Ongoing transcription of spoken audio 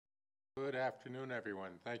Good afternoon,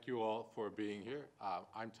 everyone. Thank you all for being here.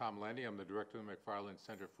 I'm Tom Landy. I'm the director of the McFarland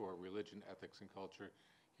Center for Religion, Ethics, and Culture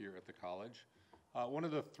here at the college. One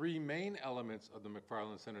of the three main elements of the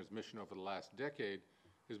McFarland Center's mission over the last decade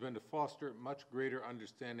has been to foster much greater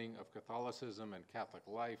understanding of Catholicism and Catholic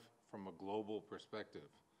life from a global perspective.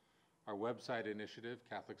 Our website initiative,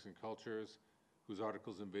 Catholics and Cultures, whose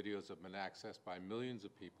articles and videos have been accessed by millions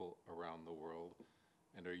of people around the world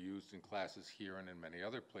and are used in classes here and in many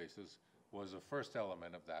other places, was the first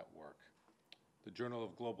element of that work. The Journal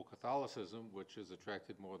of Global Catholicism, which has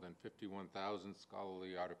attracted more than 51,000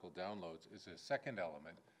 scholarly article downloads, is a second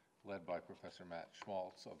element led by Professor Matt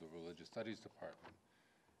Schmaltz of the Religious Studies Department.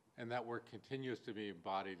 And that work continues to be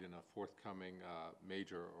embodied in a forthcoming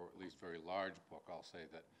major, or at least very large book, I'll say,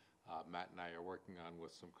 that Matt and I are working on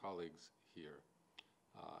with some colleagues here.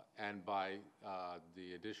 And by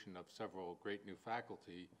the addition of several great new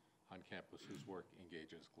faculty on campus whose work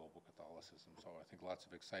engages global Catholicism. So I think lots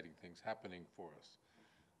of exciting things happening for us.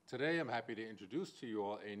 Today I'm happy to introduce to you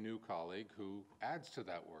all a new colleague who adds to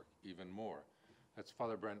that work even more. That's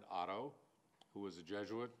Father Brent Otto, who is a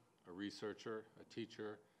Jesuit, a researcher, a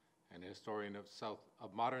teacher, and a historian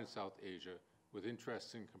of modern South Asia with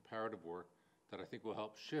interests in comparative work that I think will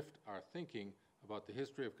help shift our thinking about the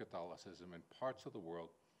history of Catholicism in parts of the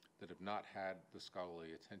world that have not had the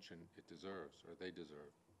scholarly attention it deserves, or they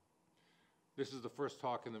deserve. This is the first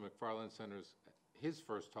talk in the McFarland Center's, his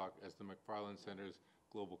first talk as the McFarland Center's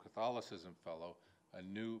Global Catholicism Fellow, a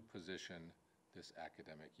new position this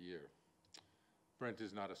academic year. Brent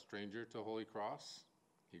is not a stranger to Holy Cross.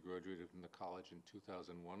 He graduated from the college in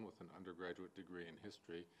 2001 with an undergraduate degree in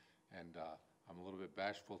history, and I'm a little bit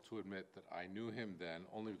bashful to admit that I knew him then,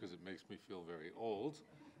 only because it makes me feel very old,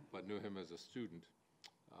 but knew him as a student.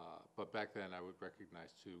 But back then I would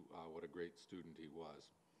recognize too what a great student he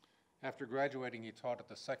was. After graduating, he taught at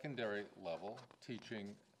the secondary level,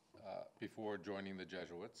 teaching before joining the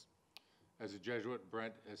Jesuits. As a Jesuit,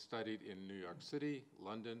 Brent has studied in New York City,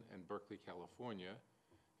 London, and Berkeley, California.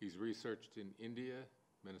 He's researched in India,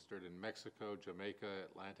 ministered in Mexico, Jamaica,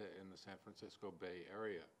 Atlanta, and the San Francisco Bay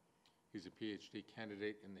Area. He's a PhD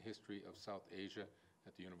candidate in the history of South Asia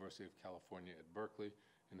at the University of California at Berkeley,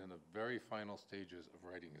 and in the very final stages of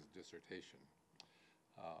writing his dissertation.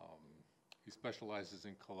 He specializes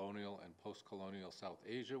in colonial and post-colonial South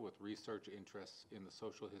Asia with research interests in the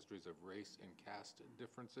social histories of race and caste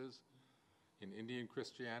differences, in Indian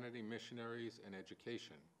Christianity, missionaries, and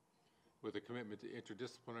education. With a commitment to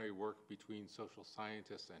interdisciplinary work between social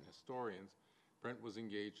scientists and historians, Brent was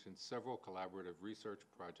engaged in several collaborative research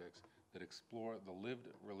projects that explore the lived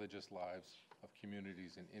religious lives of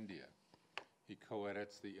communities in India. He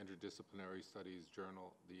co-edits the Interdisciplinary Studies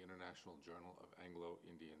Journal, the International Journal of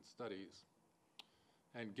Anglo-Indian Studies.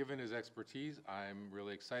 And given his expertise, I'm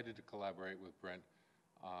really excited to collaborate with Brent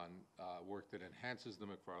on work that enhances the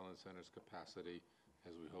McFarland Center's capacity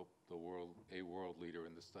as we hope a world leader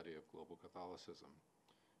in the study of global Catholicism.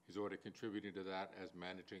 He's already contributed to that as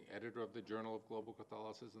managing editor of the Journal of Global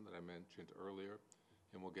Catholicism that I mentioned earlier,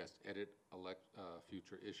 and will guest edit a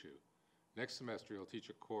future issue. Next semester, he'll teach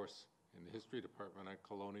a course in the history department on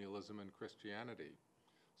colonialism and Christianity.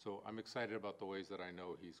 So I'm excited about the ways that I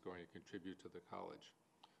know he's going to contribute to the college.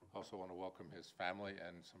 Also want to welcome his family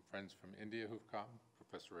and some friends from India who've come,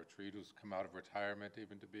 Professor Atreed, who's come out of retirement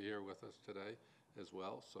even to be here with us today as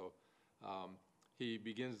well. So he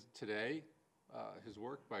begins today his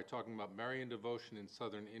work by talking about Marian devotion in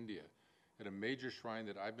southern India at a major shrine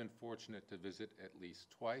that I've been fortunate to visit at least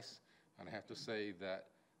twice. And I have to say that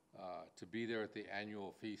to be there at the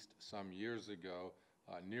annual feast some years ago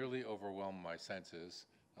nearly overwhelmed my senses,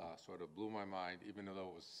 sort of blew my mind, even though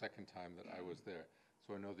it was the second time that I was there.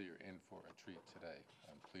 So I know that you're in for a treat today.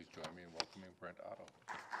 Please join me in welcoming Brent Otto.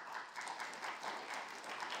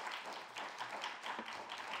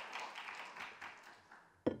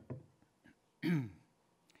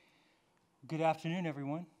 Good afternoon,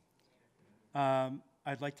 everyone.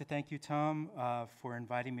 I'd like to thank you, Tom, for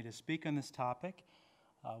inviting me to speak on this topic,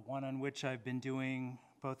 one on which I've been doing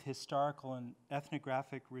both historical and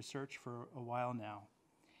ethnographic research for a while now.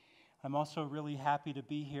 I'm also really happy to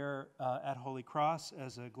be here at Holy Cross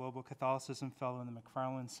as a Global Catholicism Fellow in the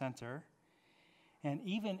McFarland Center. And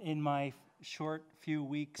even in my short few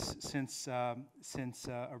weeks since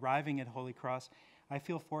arriving at Holy Cross, I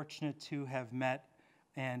feel fortunate to have met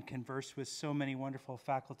and conversed with so many wonderful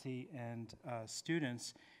faculty and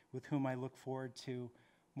students with whom I look forward to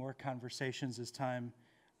more conversations as time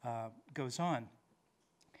goes on.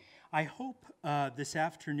 I hope this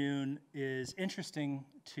afternoon is interesting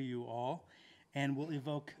to you all and will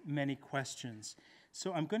evoke many questions.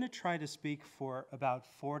 So I'm going to try to speak for about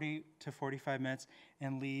 40 to 45 minutes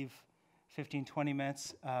and leave 15, 20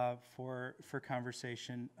 minutes for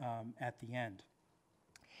conversation at the end.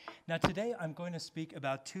 Now today I'm going to speak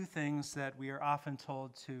about two things that we are often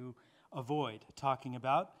told to avoid talking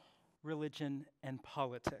about: religion and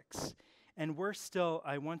politics. And worse still,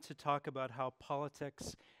 I want to talk about how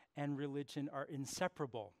politics and religion are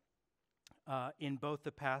inseparable in both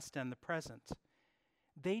the past and the present.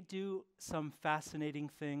 They do some fascinating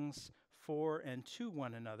things for and to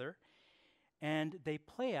one another, and they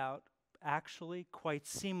play out actually quite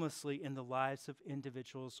seamlessly in the lives of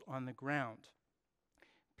individuals on the ground.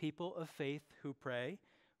 People of faith who pray,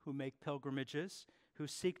 who make pilgrimages, who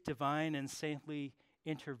seek divine and saintly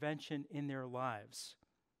intervention in their lives.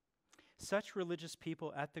 Such religious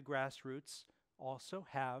people at the grassroots also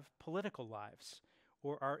have political lives,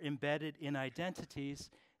 or are embedded in identities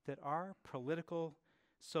that are political,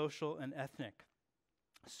 social, and ethnic.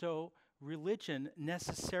 So religion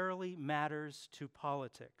necessarily matters to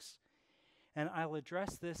politics. And I'll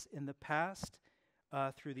address this in the past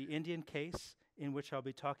through the Indian case, in which I'll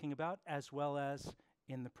be talking about, as well as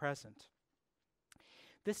in the present.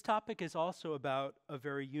 This topic is also about a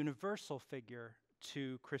very universal figure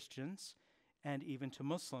to Christians and even to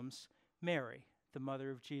Muslims, Mary, the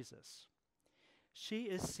mother of Jesus. She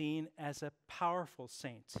is seen as a powerful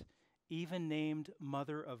saint, even named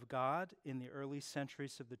Mother of God in the early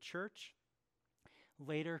centuries of the church,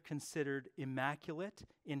 later considered immaculate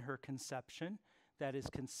in her conception, that is,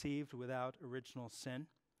 conceived without original sin,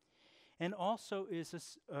 and also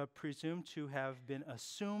is presumed to have been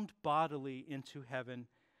assumed bodily into heaven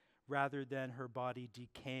rather than her body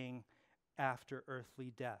decaying after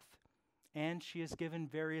earthly death. And she is given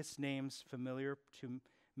various names familiar to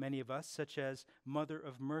many of us, such as Mother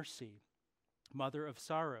of Mercy, Mother of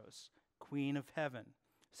Sorrows, Queen of Heaven,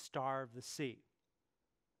 Star of the Sea.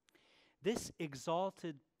 This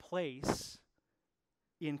exalted place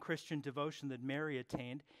in Christian devotion that Mary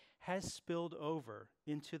attained has spilled over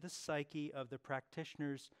into the psyche of the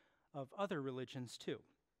practitioners of other religions too,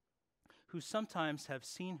 who sometimes have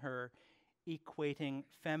seen her equating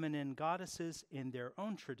feminine goddesses in their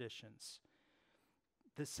own traditions.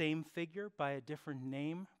 The same figure by a different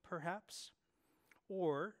name, perhaps,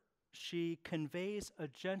 or she conveys a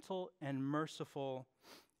gentle and merciful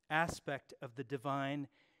aspect of the divine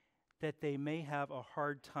that they may have a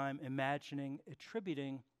hard time imagining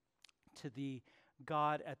attributing to the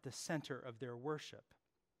God at the center of their worship.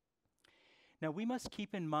 Now, we must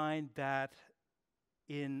keep in mind that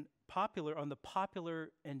on the popular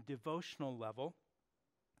and devotional level,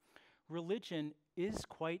 religion is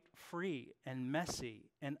quite free and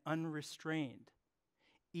messy and unrestrained,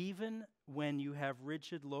 even when you have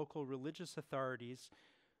rigid local religious authorities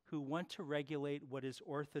who want to regulate what is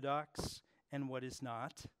orthodox and what is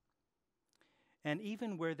not. And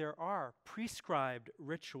even where there are prescribed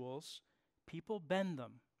rituals, people bend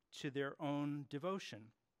them to their own devotion,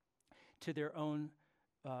 to their own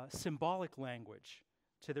symbolic language,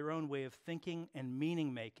 to their own way of thinking and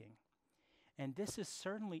meaning-making. And this is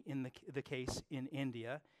certainly in the case in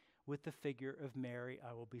India with the figure of Mary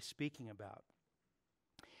I will be speaking about.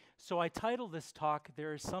 So I titled this talk,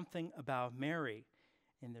 There is Something About Mary,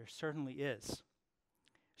 and there certainly is.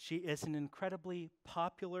 She is an incredibly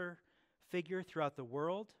popular figure throughout the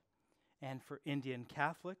world and for Indian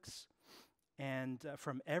Catholics and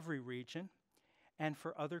from every region, and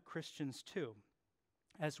for other Christians too,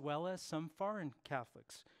 as well as some foreign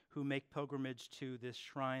Catholics who make pilgrimage to this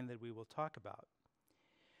shrine that we will talk about.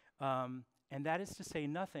 And that is to say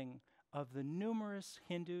nothing of the numerous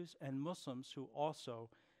Hindus and Muslims who also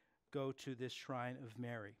go to this shrine of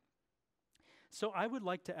Mary. So I would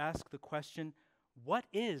like to ask the question, what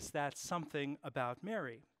is that something about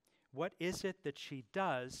Mary? What is it that she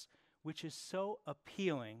does which is so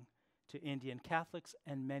appealing to Indian Catholics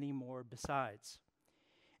and many more besides?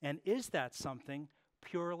 And is that something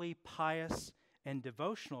purely pious and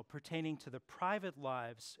devotional pertaining to the private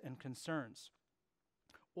lives and concerns?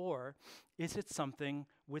 Or is it something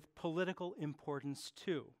with political importance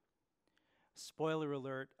too? Spoiler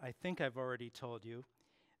alert, I think I've already told you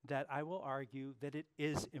that I will argue that it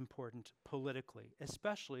is important politically,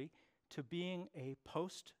 especially to being a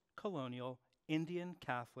post-colonial Indian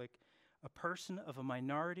Catholic, a person of a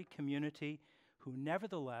minority community who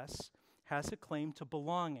nevertheless has a claim to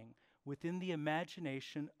belonging within the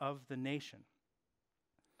imagination of the nation.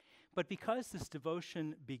 But because this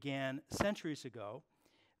devotion began centuries ago,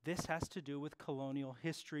 this has to do with colonial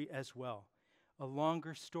history as well, a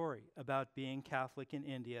longer story about being Catholic in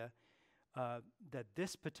India that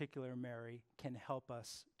this particular Mary can help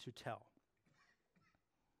us to tell.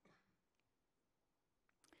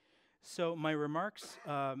 So my remarks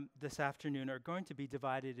this afternoon are going to be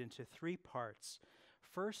divided into three parts.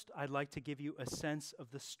 First, I'd like to give you a sense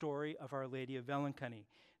of the story of Our Lady of Vailankanni,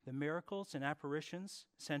 the miracles and apparitions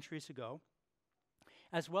centuries ago,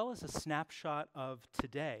 as well as a snapshot of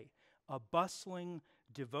today, a bustling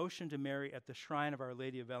devotion to Mary at the shrine of Our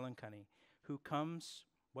Lady of Vailankanni, who comes,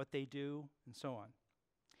 what they do, and so on.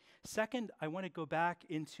 Second, I want to go back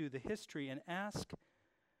into the history and ask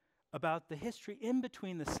about the history in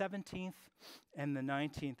between the 17th and the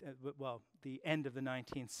 19th, the end of the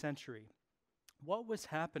 19th century. What was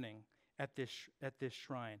happening at this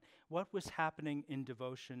shrine? What was happening in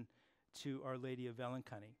devotion to Our Lady of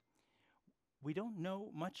Vailankanni? We don't know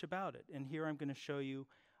much about it, and here I'm going to show you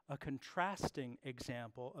a contrasting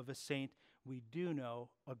example of a saint we do know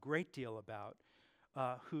a great deal about,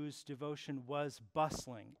 whose devotion was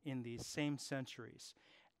bustling in these same centuries,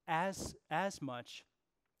 as much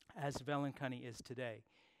as Vailankanni is today.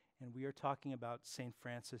 And we are talking about St.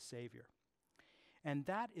 Francis Xavier. And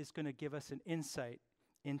that is going to give us an insight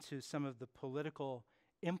into some of the political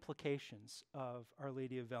implications of Our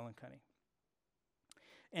Lady of Vailankanni.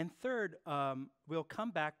 And third, we'll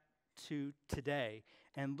come back to today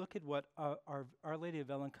and look at what Our Lady of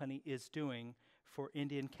Vailankanni is doing for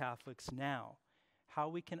Indian Catholics now, how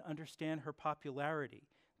we can understand her popularity,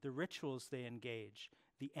 the rituals they engage,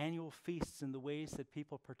 the annual feasts and the ways that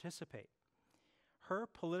people participate. Her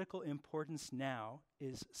political importance now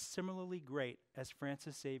is similarly great as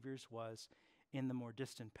Francis Xavier's was in the more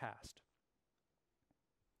distant past.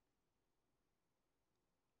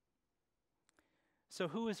 So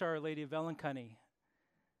who is Our Lady of Vailankanni?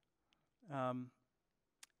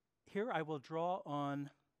 Here I will draw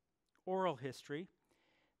on oral history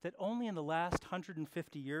that only in the last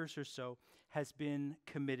 150 years or so has been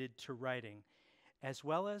committed to writing, as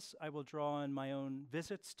well as I will draw on my own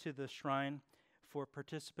visits to the shrine for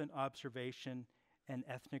participant observation and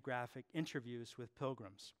ethnographic interviews with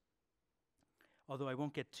pilgrims, although I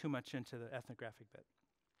won't get too much into the ethnographic bit.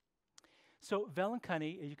 So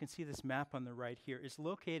Vailankanni, as you can see this map on the right here, is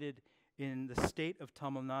located in the state of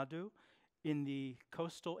Tamil Nadu, in the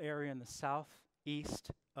coastal area in the southeast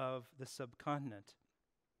of the subcontinent.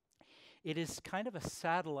 It is kind of a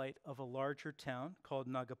satellite of a larger town called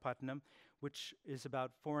Nagapattinam, which is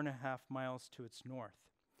about 4.5 miles to its north.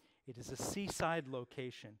 It is a seaside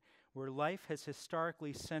location where life has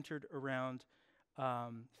historically centered around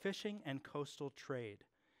fishing and coastal trade.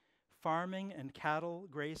 Farming and cattle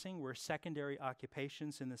grazing were secondary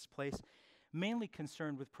occupations in this place, mainly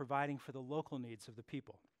concerned with providing for the local needs of the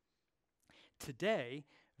people. Today,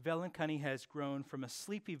 Vailankanni has grown from a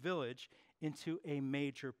sleepy village into a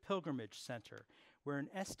major pilgrimage center, where an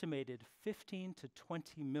estimated 15 to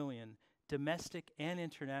 20 million domestic and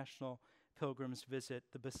international pilgrims visit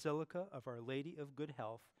the Basilica of Our Lady of Good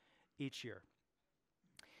Health each year.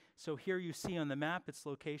 So here you see on the map its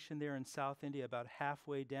location there in South India, about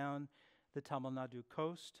halfway down the Tamil Nadu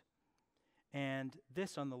coast. And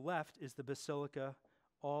this on the left is the basilica,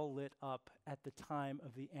 all lit up at the time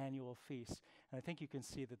of the annual feast. And I think you can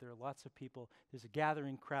see that there are lots of people. There's a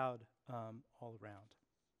gathering crowd all around.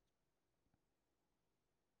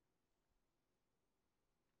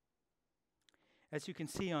 As you can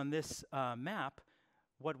see on this map,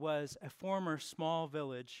 what was a former small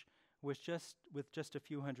village with just a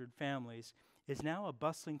few hundred families is now a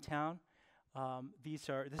bustling town. This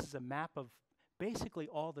is a map of basically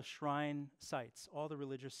all the shrine sites, all the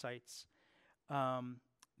religious sites.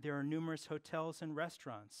 There are numerous hotels and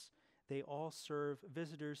restaurants. They all serve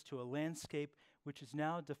visitors to a landscape which is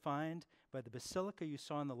now defined by the basilica you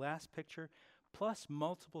saw in the last picture, plus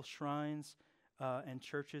multiple shrines and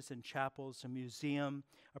churches and chapels, a museum,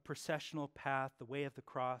 a processional path, the Way of the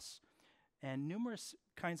Cross, and numerous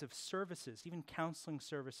kinds of services, even counseling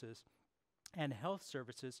services and health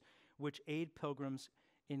services, which aid pilgrims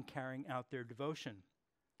in carrying out their devotion.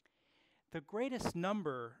 The greatest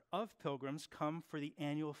number of pilgrims come for the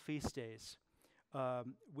annual feast days,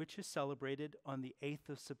 which is celebrated on the 8th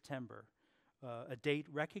of September, a date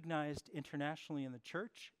recognized internationally in the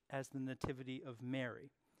Church as the Nativity of Mary.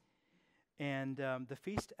 And the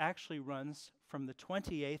feast actually runs from the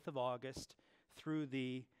 28th of August through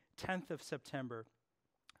the 10th of September,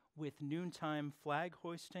 with noontime flag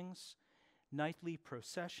hoistings, nightly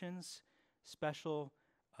processions, special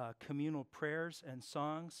communal prayers and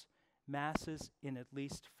songs, masses in at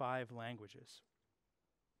least 5 languages.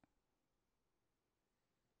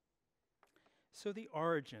 So the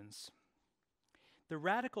origins. The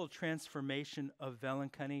radical transformation of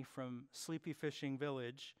Vailankanni from sleepy fishing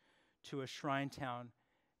village to a shrine town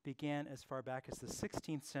began as far back as the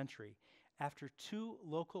 16th century, after 2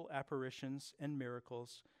 local apparitions and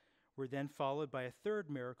miracles were then followed by a third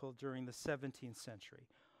miracle during the 17th century,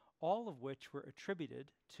 all of which were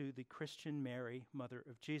attributed to the Christian Mary, mother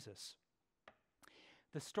of Jesus.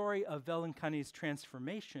 The story of Vailankanni's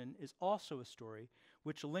transformation is also a story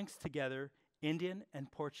which links together Indian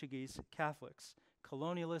and Portuguese Catholics,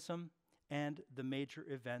 colonialism, and the major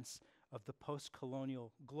events of the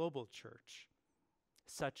post-colonial global church,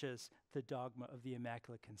 such as the dogma of the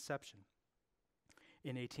Immaculate Conception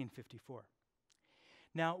in 1854.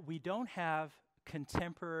 Now, we don't have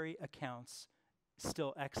contemporary accounts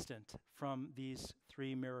still extant from these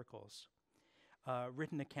three miracles,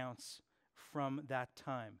 written accounts from that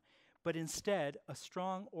time, but instead a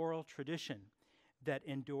strong oral tradition that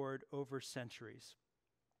endured over centuries.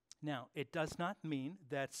 Now, it does not mean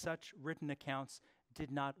that such written accounts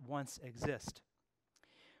did not once exist.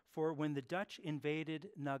 For when the Dutch invaded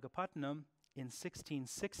Nagapattinam in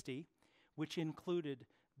 1660, which included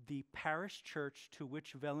the parish church to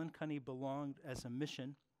which Vailankanni belonged as a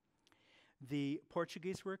mission, the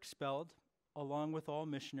Portuguese were expelled, along with all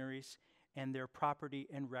missionaries, and their property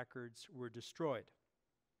and records were destroyed.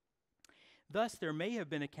 Thus, there may have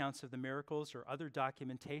been accounts of the miracles or other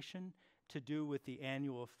documentation to do with the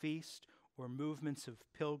annual feast or movements of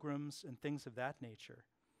pilgrims and things of that nature.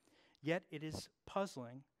 Yet it is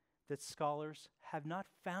puzzling that scholars have not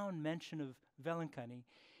found mention of Vailankanni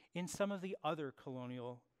in some of the other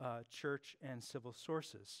colonial church and civil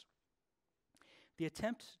sources. The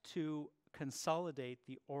attempt to consolidate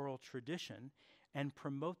the oral tradition and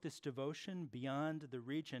promote this devotion beyond the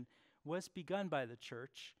region was begun by the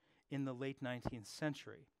church in the late 19th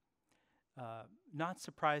century, not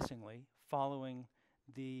surprisingly, following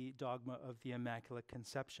the dogma of the Immaculate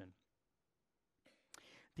Conception.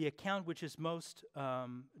 The account which is most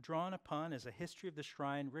drawn upon is a history of the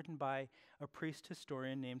shrine written by a priest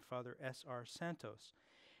historian named Father S.R. Santos.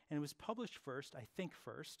 And it was published first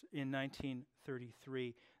in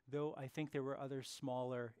 1933, though I think there were other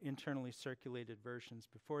smaller internally circulated versions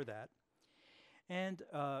before that. And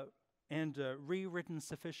rewritten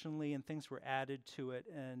sufficiently, and things were added to it,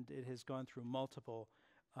 and it has gone through multiple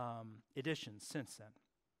editions since then.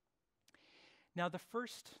 Now the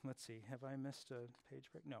first, let's see, have I missed a page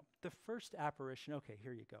break? No. The first apparition, okay,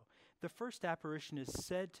 here you go. The first apparition is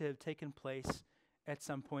said to have taken place at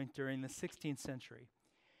some point during the 16th century.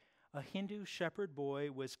 A Hindu shepherd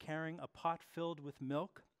boy was carrying a pot filled with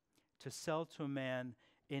milk to sell to a man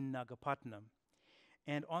in Nagapattinam.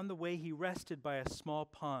 And on the way he rested by a small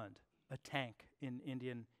pond, a tank in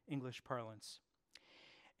Indian English parlance.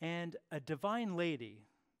 And a divine lady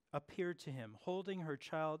appeared to him, holding her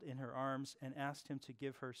child in her arms, and asked him to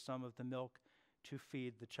give her some of the milk to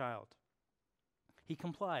feed the child. He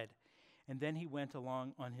complied, and then he went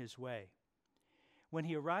along on his way. When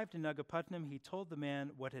he arrived in Nagapattinam, he told the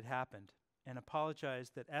man what had happened and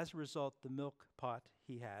apologized that as a result, the milk pot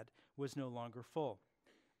he had was no longer full.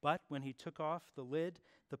 But when he took off the lid,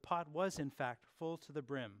 the pot was in fact full to the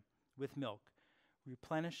brim with milk,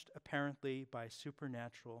 replenished apparently by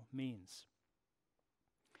supernatural means.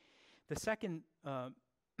 The second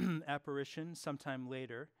apparition, sometime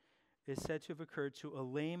later, is said to have occurred to a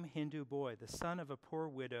lame Hindu boy, the son of a poor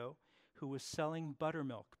widow who was selling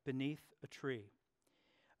buttermilk beneath a tree.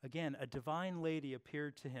 Again, a divine lady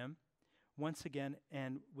appeared to him, once again,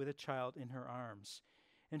 and with a child in her arms.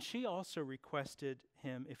 And she also requested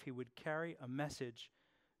him if he would carry a message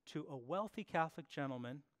to a wealthy Catholic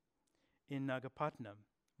gentleman in Nagapattinam,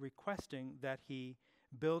 requesting that he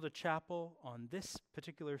build a chapel on this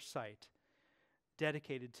particular site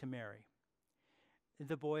dedicated to Mary.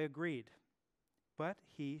 The boy agreed, but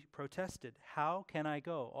he protested, "How can I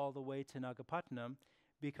go all the way to Nagapattinam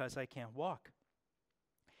because I can't walk?"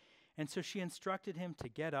 And so she instructed him to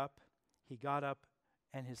get up. He got up,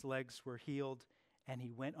 and his legs were healed, and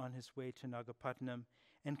he went on his way to Nagapattinam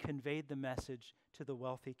and conveyed the message to the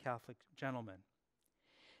wealthy Catholic gentleman.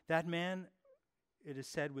 That man, it is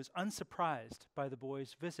said, was unsurprised by the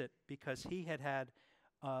boy's visit because he had had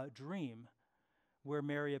a dream where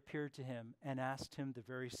Mary appeared to him and asked him the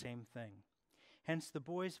very same thing. Hence, the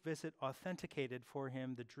boy's visit authenticated for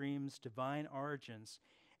him the dream's divine origins,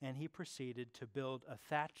 and he proceeded to build a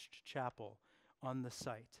thatched chapel on the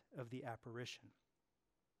site of the apparition.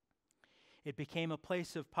 It became a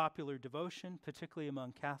place of popular devotion, particularly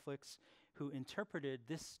among Catholics who interpreted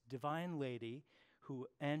this divine lady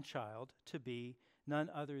and child to be none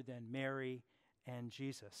other than Mary and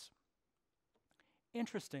Jesus.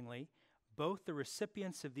 Interestingly, both the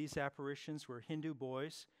recipients of these apparitions were Hindu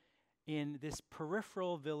boys in this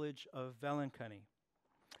peripheral village of Vailankanni,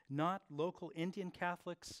 not local Indian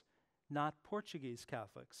Catholics, not Portuguese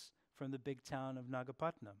Catholics from the big town of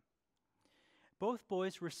Nagapattinam. Both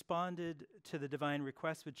boys responded to the divine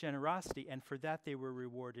request with generosity, and for that they were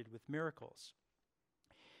rewarded with miracles.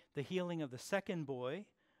 The healing of the second boy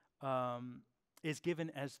is given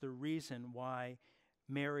as the reason why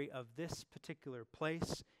Mary of this particular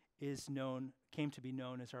place came to be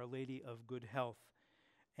known as Our Lady of Good Health,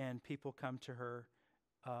 and people come to her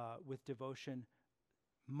with devotion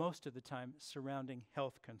most of the time surrounding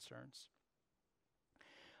health concerns.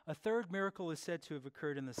 A third miracle is said to have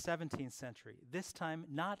occurred in the 17th century, this time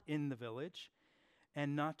not in the village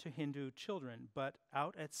and not to Hindu children, but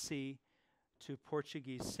out at sea to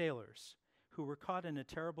Portuguese sailors who were caught in a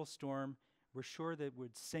terrible storm, were sure they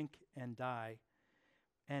would sink and die,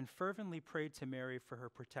 and fervently prayed to Mary for her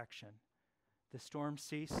protection. The storm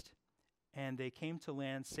ceased, and they came to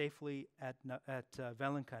land safely at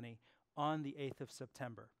Vailankanni on the 8th of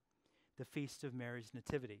September, the feast of Mary's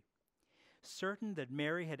Nativity. Certain that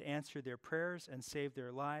Mary had answered their prayers and saved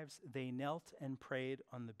their lives, they knelt and prayed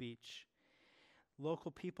on the beach. Local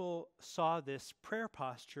people saw this prayer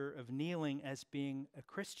posture of kneeling as being a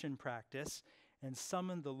Christian practice and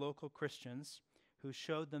summoned the local Christians, who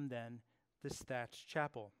showed them then this thatched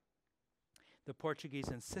chapel. The Portuguese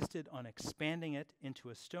insisted on expanding it into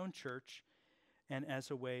a stone church, and as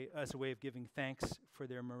a way of giving thanks for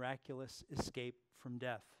their miraculous escape from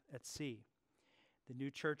death at sea. The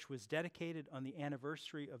new church was dedicated on the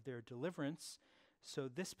anniversary of their deliverance, so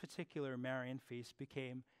this particular Marian feast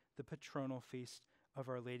became the patronal feast of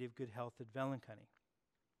Our Lady of Good Health at Vailankanni.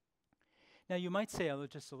 Now you might say,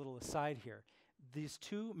 just a little aside here, these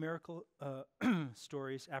two miracle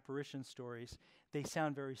stories, apparition stories, they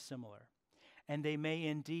sound very similar. And they may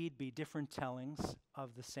indeed be different tellings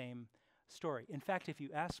of the same story. In fact, if you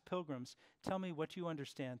ask pilgrims, tell me what you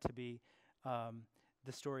understand to be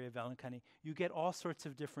the story of Vailankanni, you get all sorts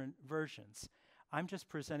of different versions. I'm just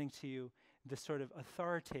presenting to you the sort of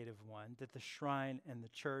authoritative one that the shrine and the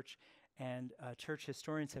church and church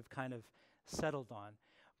historians have kind of settled on.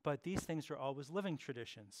 But these things are always living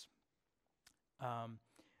traditions.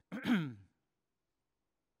 Okay.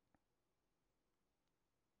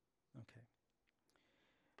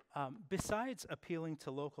 Besides appealing to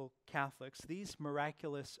local Catholics, these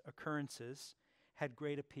miraculous occurrences had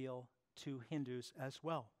great appeal to Hindus as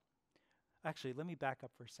well. Actually, let me back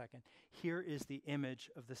up for a second. Here is the image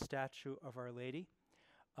of the statue of Our Lady.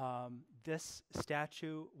 This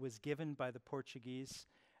statue was given by the Portuguese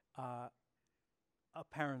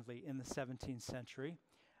apparently in the 17th century.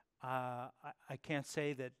 I can't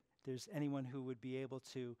say that there's anyone who would be able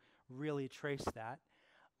to really trace that,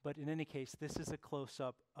 but in any case, this is a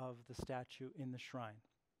close-up of the statue in the shrine.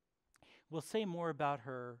 We'll say more about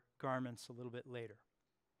her garments a little bit later.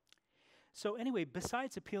 So anyway,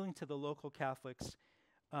 besides appealing to the local Catholics,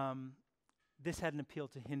 this had an appeal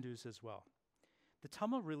to Hindus as well. The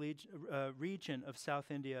Tamil region of South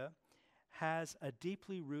India has a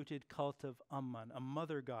deeply rooted cult of Amman, a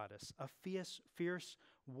mother goddess, a fierce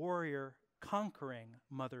warrior conquering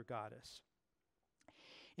mother goddess.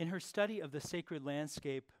 In her study of the sacred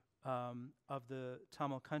landscape of the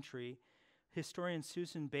Tamil country, historian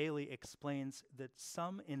Susan Bailey explains that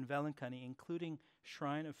some in Vailankanni, including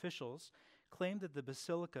shrine officials, claim that the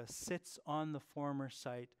basilica sits on the former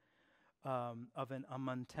site of an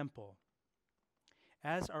Amman temple.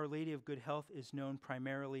 As Our Lady of Good Health is known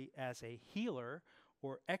primarily as a healer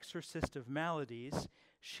or exorcist of maladies,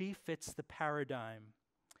 she fits the paradigm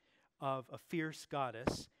of a fierce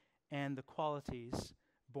goddess and the qualities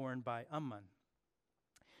borne by Amman.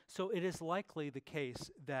 So it is likely the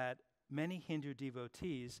case that many Hindu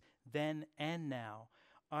devotees, then and now,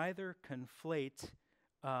 either conflate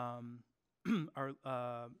Our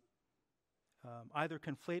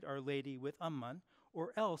Lady with Amman,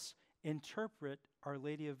 or else interpret Our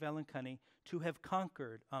Lady of Vailankanni to have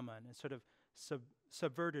conquered Amman and sort of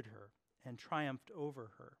subverted her and triumphed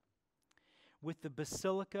over her. With the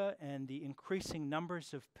basilica and the increasing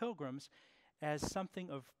numbers of pilgrims as something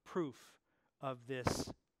of proof of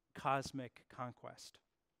this cosmic conquest.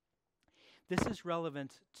 This is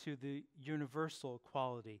relevant to the universal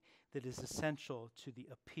quality that is essential to the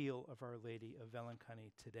appeal of Our Lady of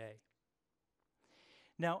Vailankanni today.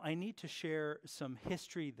 Now, I need to share some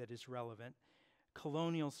history that is relevant,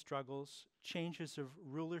 colonial struggles, changes of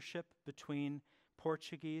rulership between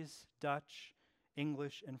Portuguese, Dutch,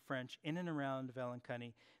 English, and French in and around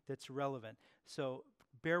Vailankanni that's relevant. So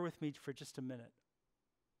bear with me for just a minute.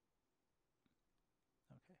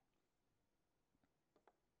 Okay.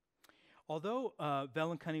 Although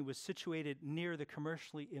Vailankanni was situated near the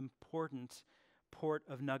commercially important port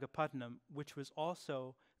of Nagapattinam, which was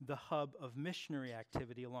also the hub of missionary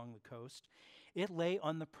activity along the coast, It lay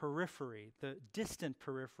on the periphery, the distant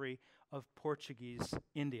periphery of Portuguese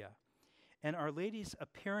India. And Our Lady's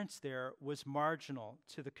appearance there was marginal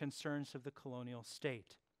to the concerns of the colonial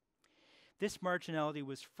state. This marginality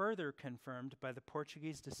was further confirmed by the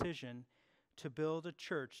Portuguese decision to build a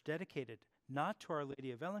church dedicated not to Our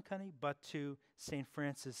Lady of Vailankanni, but to St.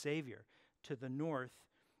 Francis Xavier, to the north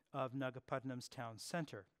of Nagapattinam's town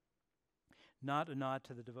center. Not a nod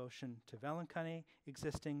to the devotion to Vailankanni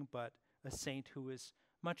existing, but a saint who is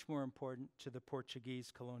much more important to the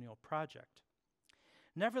Portuguese colonial project.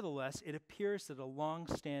 Nevertheless, it appears that a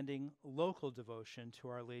long-standing local devotion to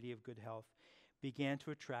Our Lady of Good Health began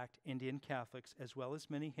to attract Indian Catholics as well as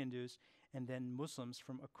many Hindus and then Muslims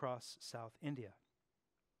from across South India.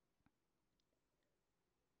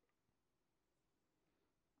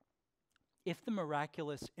 If the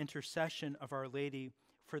miraculous intercession of Our Lady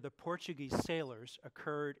for the Portuguese sailors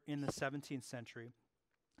occurred in the 17th century,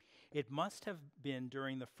 it must have been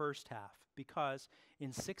during the first half, because in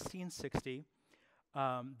 1660,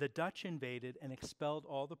 the Dutch invaded and expelled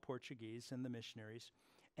all the Portuguese and the missionaries,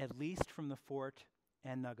 at least from the fort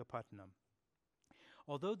and Nagapattinam.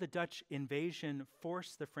 Although the Dutch invasion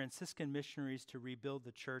forced the Franciscan missionaries to rebuild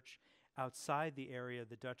the church outside the area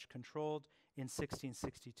the Dutch controlled in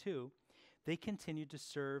 1662, they continued to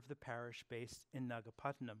serve the parish based in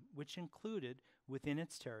Nagapattinam, which included within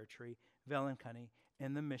its territory Vailankanni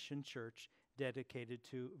and the mission church dedicated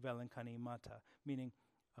to Vailankanni Mata, meaning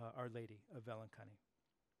Our Lady of Vailankanni.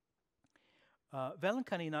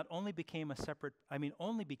 Vailankanni only became a separate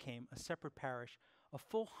parish a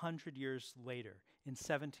full 100 years later, in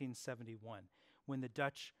 1771, when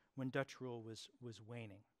Dutch rule was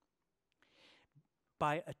waning.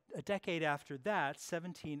 By a decade after that,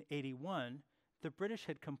 1781, the British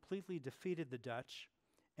had completely defeated the Dutch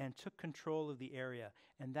and took control of the area,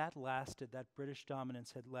 and that British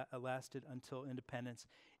dominance had lasted until independence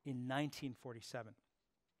in 1947.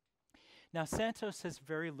 Now, Santos says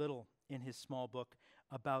very little in his small book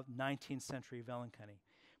about 19th century Vailankanni,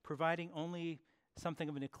 providing only something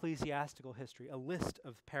of an ecclesiastical history, a list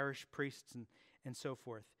of parish priests and so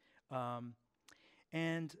forth.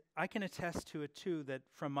 And I can attest to it, too, that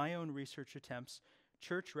from my own research attempts,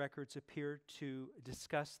 church records appear to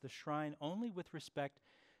discuss the shrine only with respect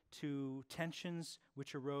to tensions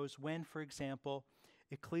which arose when, for example,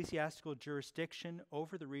 ecclesiastical jurisdiction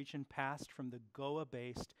over the region passed from the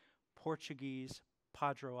Goa-based Portuguese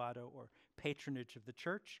padroado, or patronage of the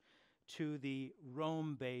church, to the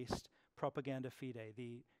Rome-based Propaganda Fide,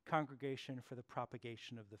 the Congregation for the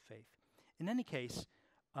Propagation of the Faith. In any case,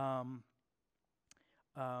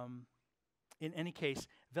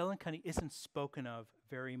 Vailankanni isn't spoken of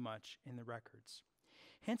very much in the records.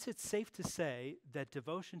 Hence, it's safe to say that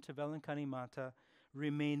devotion to Vailankanni Mata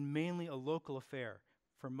remained mainly a local affair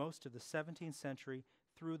for most of the 17th century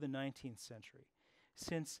through the 19th century,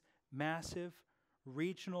 since massive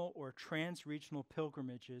regional or trans-regional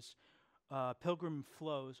pilgrim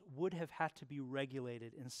flows would have had to be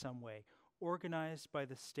regulated in some way, organized by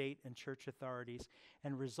the state and church authorities,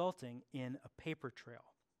 and resulting in a paper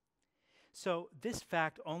trail. So this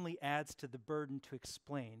fact only adds to the burden to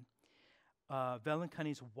explain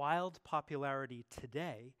Vailankanni's wild popularity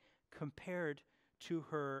today compared to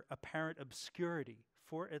her apparent obscurity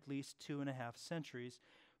for at least 2.5 centuries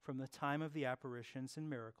from the time of the apparitions and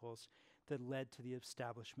miracles that led to the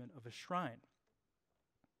establishment of a shrine.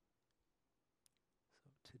 So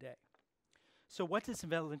today. So what does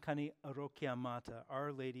Vailankanni Arokia Mata,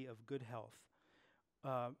 Our Lady of Good Health,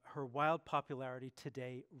 her wild popularity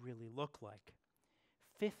today really look like?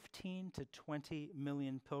 15 to 20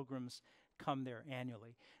 million pilgrims come there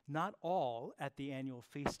annually. Not all at the annual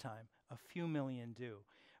feast time. A few million do.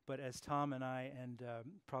 But as Tom and I and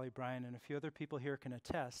probably Brian and a few other people here can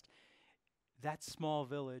attest, that small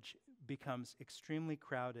village becomes extremely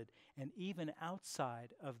crowded, and even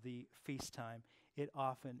outside of the feast time, it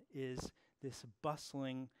often is this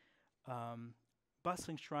bustling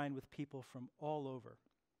shrine with people from all over.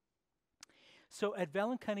 So at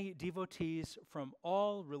Vailankanni, devotees from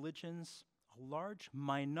all religions, a large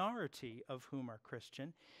minority of whom are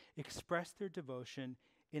Christian, express their devotion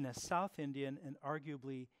in a South Indian and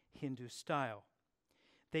arguably Hindu style.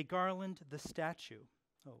 They garland the statue.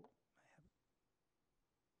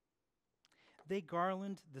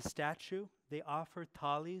 They offer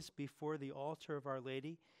thalis before the altar of Our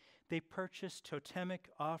Lady. They purchase totemic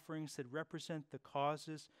offerings that represent the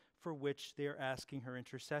causes for which they are asking her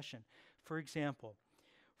intercession. For example,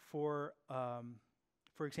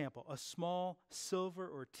 a small silver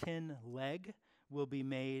or tin leg will be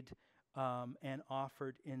made and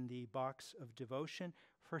offered in the box of devotion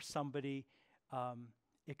for somebody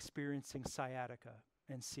experiencing sciatica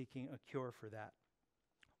and seeking a cure for that.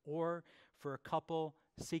 Or for a couple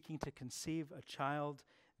seeking to conceive a child,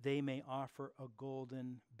 they may offer a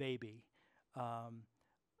golden baby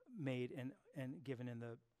made and given in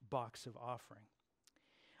the box of offering.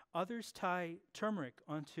 Others tie turmeric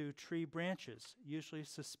onto tree branches, usually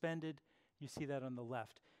suspended, you see that on the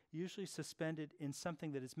left, usually suspended in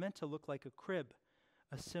something that is meant to look like a crib,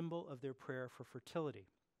 a symbol of their prayer for fertility.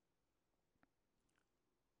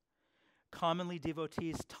 Commonly,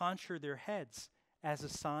 devotees tonsure their heads as a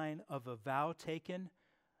sign of a vow taken,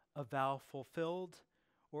 a vow fulfilled,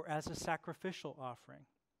 or as a sacrificial offering.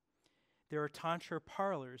 There are tonsure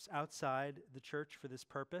parlors outside the church for this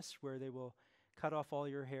purpose, where they will cut off all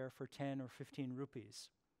your hair for 10 or 15 rupees.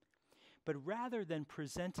 But rather than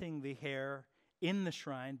presenting the hair in the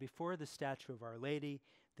shrine before the statue of Our Lady,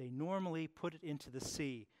 they normally put it into the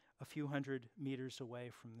sea a few hundred meters away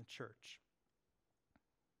from the church.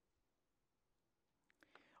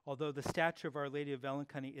 Although the statue of Our Lady of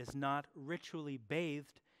Vailankanni is not ritually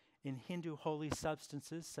bathed in Hindu holy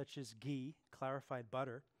substances such as ghee, clarified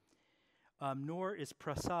butter, nor is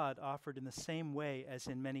prasad offered in the same way as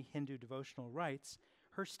in many Hindu devotional rites,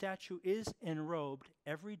 her statue is enrobed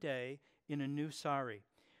every day in a new sari,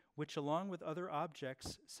 which along with other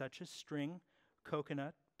objects such as string,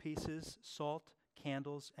 coconut pieces, salt,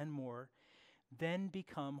 candles, and more, then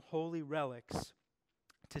become holy relics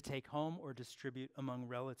to take home or distribute among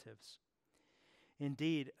relatives.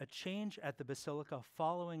 Indeed, a change at the Basilica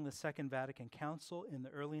following the Second Vatican Council in the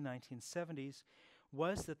early 1970s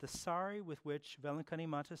was that the sari with which Vailankanni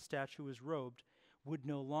Mata's statue was robed would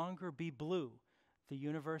no longer be blue, the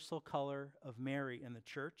universal color of Mary in the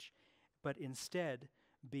church, but instead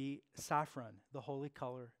be saffron, the holy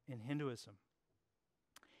color in Hinduism.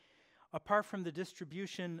 Apart from the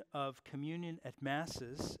distribution of communion at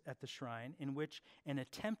masses at the shrine, in which an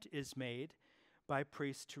attempt is made by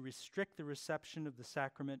priests to restrict the reception of the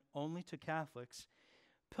sacrament only to Catholics,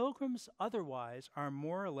 pilgrims otherwise are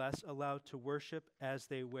more or less allowed to worship as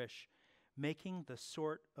they wish, making the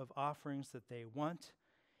sort of offerings that they want.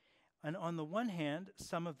 And on the one hand,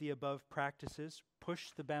 some of the above practices push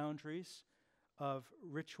the boundaries of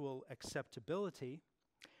ritual acceptability,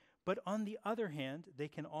 but on the other hand, they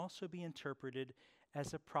can also be interpreted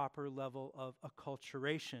as a proper level of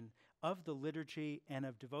acculturation of the liturgy and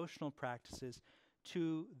of devotional practices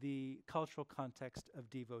to the cultural context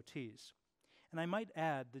of devotees. And I might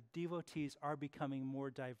add that devotees are becoming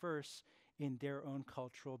more diverse in their own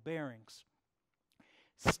cultural bearings.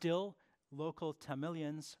 Still, local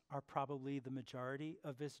Tamilians are probably the majority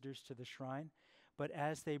of visitors to the shrine, but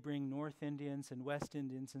as they bring North Indians and West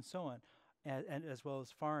Indians and so on, and as well as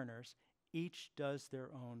foreigners, each does their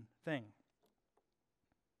own thing.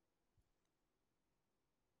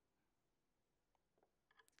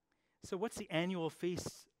 So what's the annual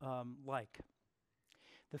feast like?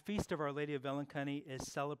 The Feast of Our Lady of Vailankanni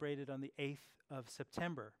is celebrated on the 8th of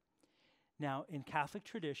September. Now, in Catholic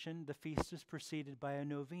tradition, the feast is preceded by a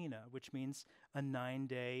novena, which means a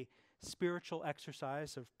 9-day spiritual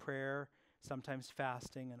exercise of prayer, sometimes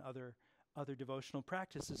fasting, and other devotional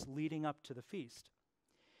practices leading up to the feast.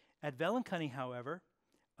 At Vailankanni, however,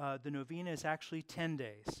 the novena is actually 10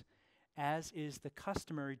 days, as is the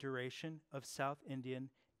customary duration of South Indian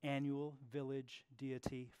annual village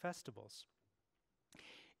deity festivals.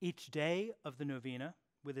 Each day of the novena,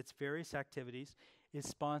 with its various activities, is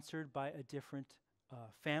sponsored by a different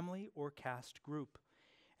family or caste group,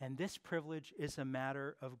 and this privilege is a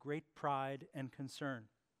matter of great pride and concern,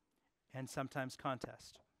 and sometimes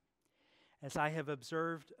contest. As I have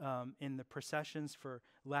observed in the processions for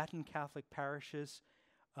Latin Catholic parishes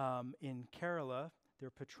in Kerala, their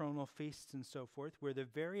patronal feasts and so forth, where the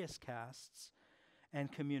various castes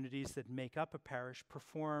and communities that make up a parish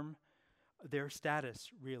perform their status,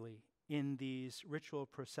 really, in these ritual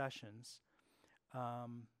processions.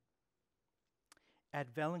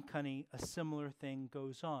 At Vailankanni, a similar thing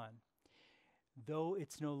goes on. Though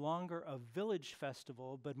it's no longer a village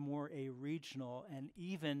festival, but more a regional and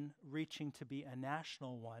even reaching to be a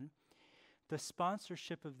national one, the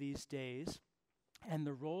sponsorship of these days and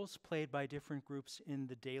the roles played by different groups in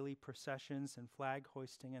the daily processions and flag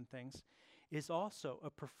hoisting and things is also a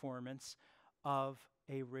performance of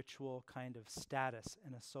a ritual kind of status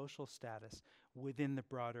and a social status within the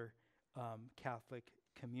broader Catholic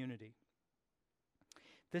community.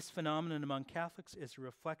 This phenomenon among Catholics is a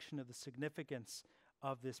reflection of the significance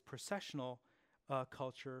of this processional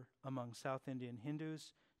culture among South Indian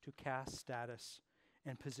Hindus to caste status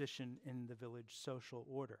and position in the village social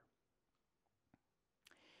order.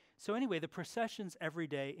 So anyway, the processions every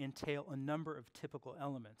day entail a number of typical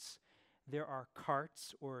elements. there are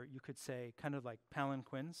carts, or you could say kind of like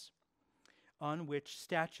palanquins, on which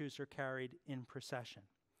statues are carried in procession.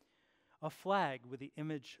 A flag with the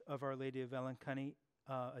image of Our Lady of Vailankanni,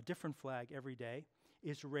 a different flag every day,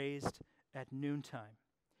 is raised at noontime.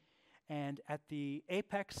 And at the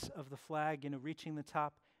apex of the flag, reaching the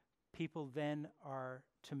top, people then are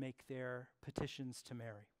to make their petitions to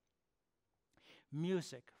Mary.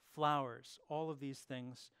 Music, flowers, all of these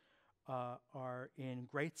things are in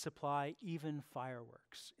great supply, even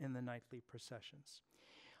fireworks in the nightly processions.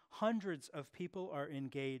 Hundreds of people are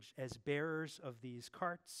engaged as bearers of these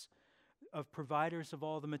carts, of providers of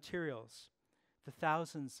all the materials, the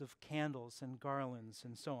thousands of candles and garlands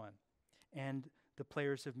and so on, and the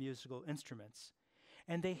players of musical instruments.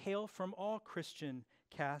 And they hail from all Christian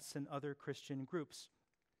castes and other Christian groups,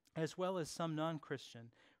 as well as some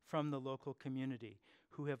non-Christian from the local community,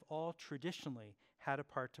 who have all traditionally had a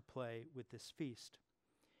part to play with this feast.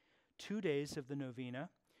 2 days of the novena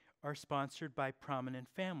are sponsored by prominent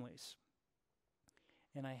families.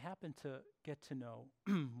 And I happen to get to know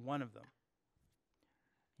one of them.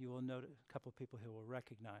 You will note a couple of people who will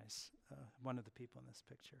recognize one of the people in this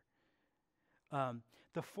picture.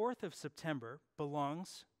 The 4th of September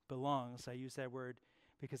belongs, I use that word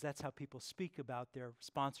because that's how people speak about their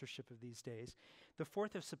sponsorship of these days. The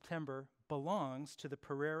 4th of September belongs to the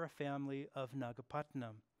Pereira family of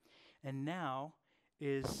Nagapattinam. And now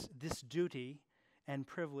is this duty and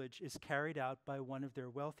privilege is carried out by one of their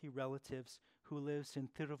wealthy relatives who lives in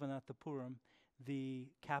Thiruvananthapuram, the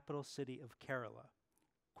capital city of Kerala,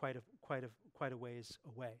 quite a ways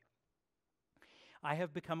away. I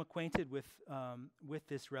have become acquainted with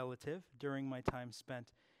this relative during my time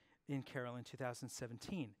spent in Kerala in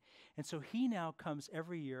 2017. And so he now comes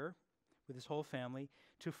every year with his whole family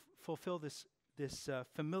to fulfill this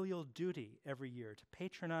familial duty every year, to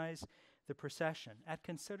patronize the procession at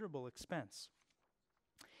considerable expense.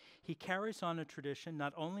 He carries on a tradition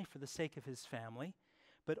not only for the sake of his family,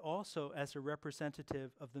 but also as a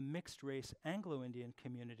representative of the mixed-race Anglo-Indian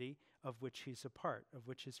community of which he's a part, of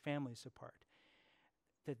which his family's a part.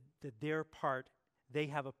 That they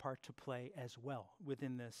have a part to play as well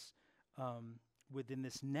within this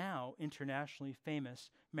now internationally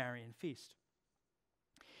famous Marian feast.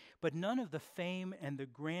 But none of the fame and the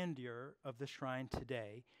grandeur of the shrine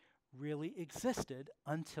today really existed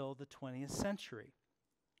until the 20th century.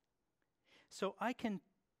 So I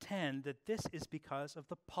contend that this is because of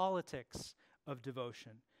the politics of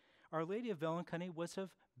devotion. Our Lady of Vailankanni was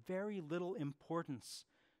of very little importance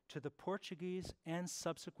to the Portuguese and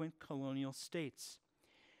subsequent colonial states.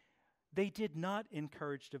 They did not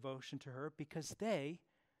encourage devotion to her because they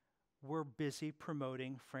were busy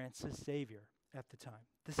promoting Francis Xavier at the time.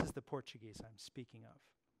 This is the Portuguese I'm speaking of.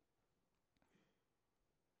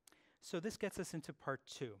 So this gets us into part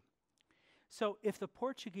 2. So if the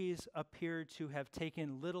Portuguese appeared to have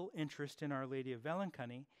taken little interest in Our Lady of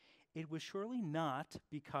Vailankanni, it was surely not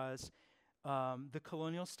because the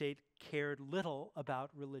colonial state cared little about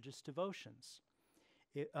religious devotions.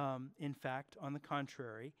 In fact, on the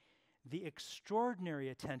contrary, the extraordinary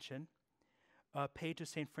attention paid to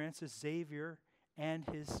St. Francis Xavier and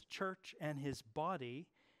his church and his body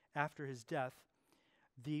after his death,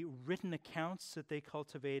 the written accounts that they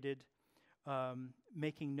cultivated,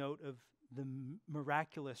 making note of the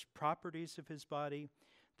miraculous properties of his body,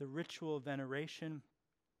 the ritual veneration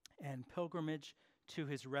and pilgrimage to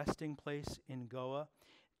his resting place in Goa,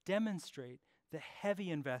 demonstrate the heavy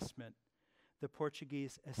investment the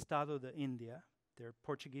Portuguese Estado de India, their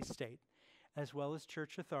Portuguese state, as well as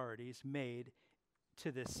church authorities made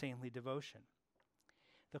to this saintly devotion.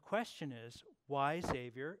 The question is, why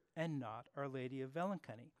Xavier and not Our Lady of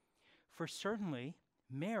Vailankanni? For certainly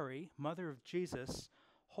Mary, Mother of Jesus,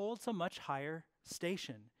 holds a much higher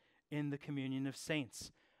station in the communion of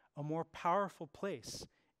saints, a more powerful place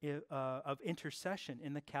of intercession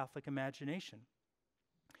in the Catholic imagination,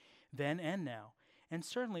 then and now, and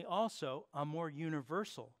certainly also a more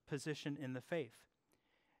universal position in the faith.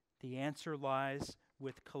 The answer lies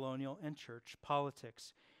with colonial and church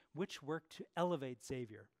politics, which work to elevate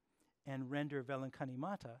Xavier and render Vailankanni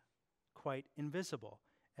Mata quite invisible,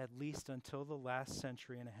 at least until the last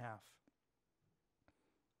century and a half.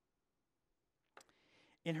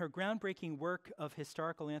 In her groundbreaking work of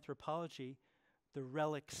historical anthropology, The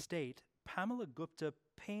Relic State, Pamela Gupta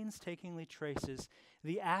painstakingly traces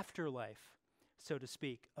the afterlife, so to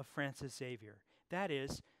speak, of Francis Xavier. That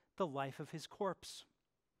is, the life of his corpse.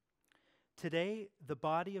 Today, the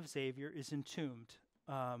body of Xavier is entombed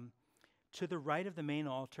to the right of the main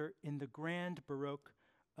altar in the grand Baroque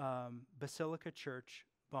Basilica Church,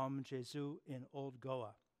 Bom Jesus in Old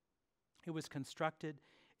Goa. It was constructed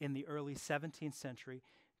in the early 17th century,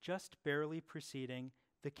 just barely preceding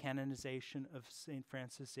the canonization of St.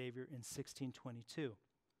 Francis Xavier in 1622.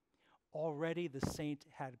 Already the saint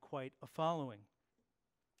had quite a following,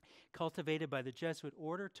 cultivated by the Jesuit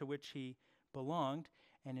order to which he belonged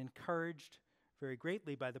and encouraged very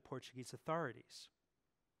greatly by the Portuguese authorities.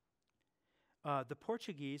 The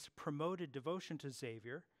Portuguese promoted devotion to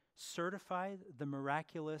Xavier, certified the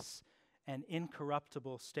miraculous and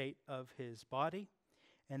incorruptible state of his body,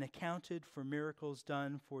 and accounted for miracles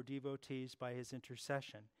done for devotees by his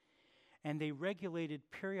intercession. And they regulated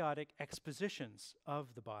periodic expositions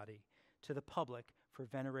of the body to the public for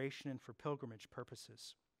veneration and for pilgrimage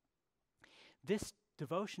purposes. This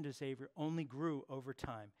devotion to Xavier only grew over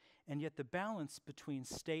time, and yet the balance between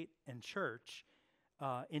state and church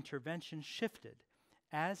intervention shifted,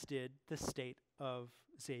 as did the state of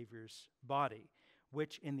Xavier's body,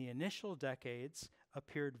 which in the initial decades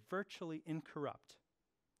appeared virtually incorrupt,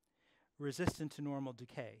 resistant to normal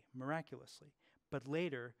decay, miraculously, but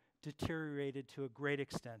later deteriorated to a great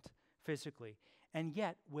extent physically, and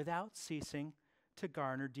yet without ceasing to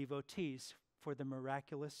garner devotees for the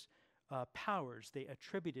miraculous powers they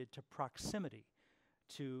attributed to proximity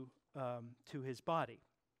to his body.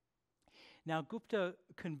 Now, Gupta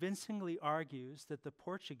convincingly argues that the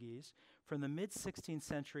Portuguese, from the mid-16th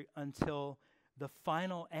century until the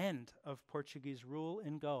final end of Portuguese rule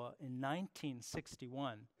in Goa in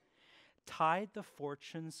 1961, tied the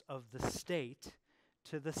fortunes of the state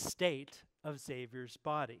to the state of Xavier's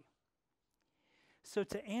body. So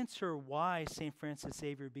to answer why St. Francis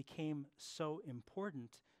Xavier became so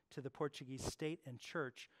important to the Portuguese state and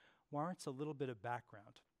church warrants a little bit of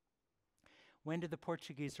background. When did the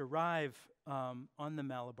Portuguese arrive on the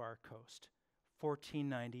Malabar coast?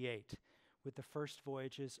 1498, with the first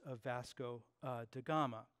voyages of Vasco da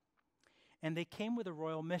Gama. And they came with a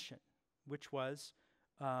royal mission, which was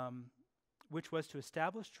to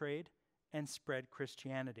establish trade and spread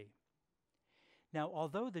Christianity. Now,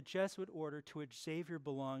 although the Jesuit order to which Xavier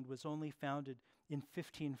belonged was only founded in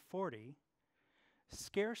 1540,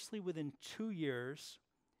 scarcely within 2 years,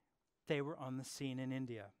 they were on the scene in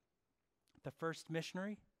India. The first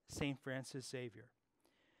missionary, St. Francis Xavier.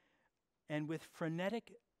 And with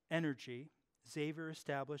frenetic energy, Xavier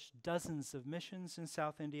established dozens of missions in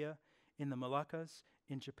South India, in the Moluccas,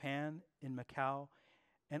 in Japan, in Macau,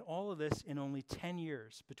 and all of this in only 10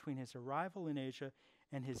 years between his arrival in Asia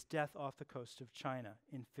and his death off the coast of China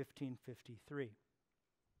in 1553.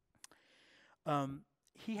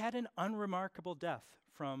 He had an unremarkable death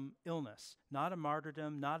from illness, not a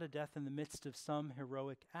martyrdom, not a death in the midst of some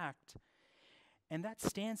heroic act. And that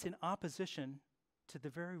stands in opposition to the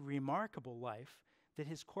very remarkable life that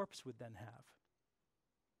his corpse would then have.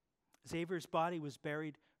 Xavier's body was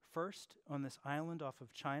buried first on this island off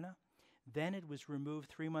of China. Then it was removed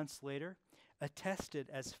 3 months later, attested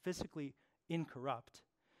as physically incorrupt,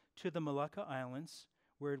 to the Molucca Islands,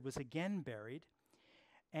 where it was again buried,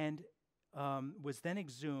 and was then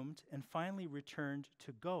exhumed and finally returned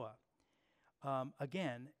to Goa.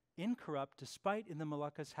 Again, incorrupt, despite in the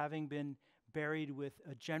Moluccas having been buried with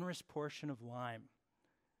a generous portion of lime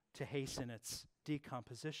to hasten its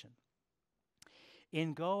decomposition.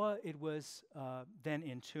 In Goa, it was then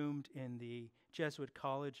entombed in the Jesuit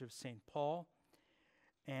College of St. Paul,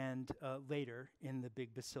 and later in the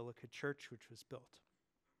big Basilica Church, which was built.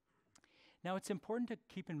 Now, it's important to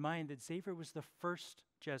keep in mind that Xavier was the first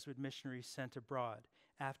Jesuit missionary sent abroad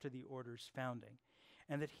after the order's founding,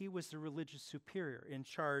 and that he was the religious superior in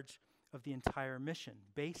charge of the entire mission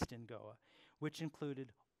based in Goa, which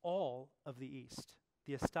included all of the East.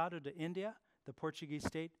 The Estado de India, the Portuguese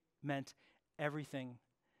state, meant everything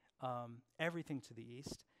to the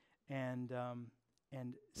East, and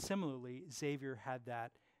similarly, Xavier had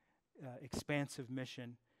that expansive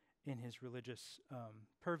mission in his religious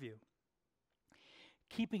purview.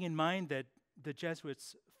 Keeping in mind that the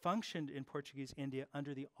Jesuits functioned in Portuguese India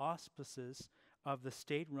under the auspices of the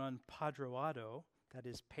state-run padroado, that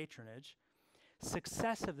is patronage,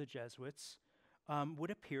 success of the Jesuits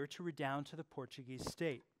would appear to redound to the Portuguese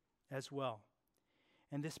state as well.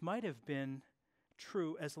 And this might have been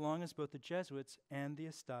true as long as both the Jesuits and the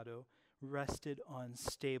Estado rested on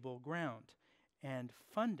stable ground, and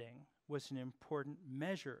funding was an important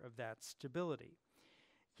measure of that stability.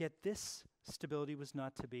 Yet this stability was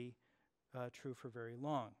not to be true for very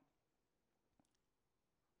long.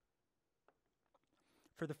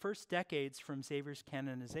 For the first decades from Xavier's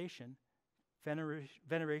canonization,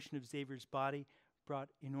 veneration of Xavier's body brought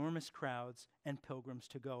enormous crowds and pilgrims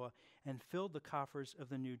to Goa and filled the coffers of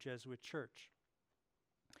the new Jesuit church.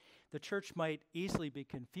 The church might easily be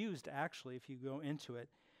confused, actually, if you go into it,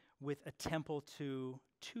 with a temple to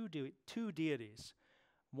two deities.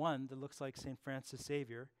 One that looks like St. Francis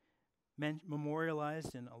Xavier,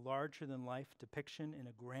 memorialized in a larger-than-life depiction in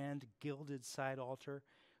a grand gilded side altar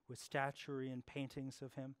with statuary and paintings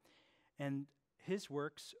of him, and his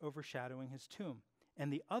works overshadowing his tomb.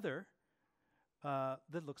 And the other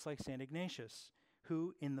that looks like St. Ignatius,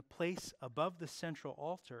 who in the place above the central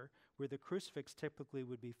altar, where the crucifix typically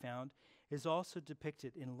would be found, is also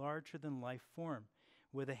depicted in larger-than-life form,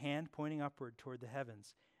 with a hand pointing upward toward the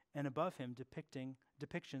heavens, and above him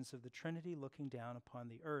depictions of the Trinity looking down upon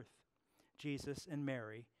the earth. Jesus and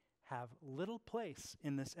Mary have little place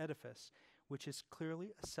in this edifice, which is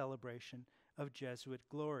clearly a celebration of Jesuit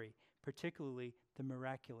glory, particularly the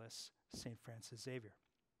miraculous St. Francis Xavier.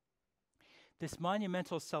 This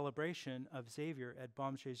monumental celebration of Xavier at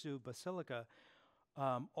Bom Jesus Basilica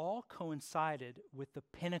all coincided with the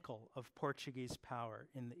pinnacle of Portuguese power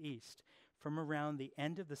in the East from around the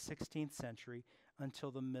end of the 16th century until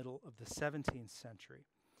the middle of the 17th century.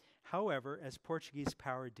 However, as Portuguese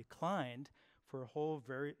power declined for a whole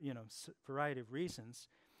variety of reasons,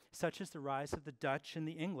 such as the rise of the Dutch and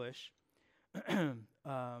the English,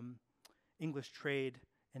 English trade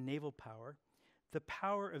and naval power, the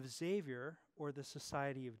power of Xavier, or the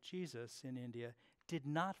Society of Jesus in India, did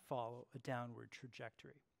not follow a downward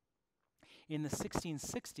trajectory. In the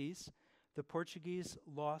 1660s, the Portuguese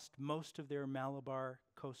lost most of their Malabar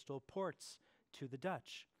coastal ports to the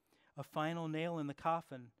Dutch, a final nail in the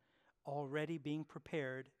coffin already being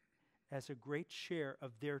prepared as a great share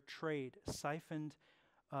of their trade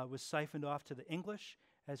was siphoned off to the English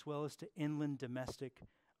as well as to inland domestic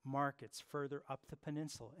markets further up the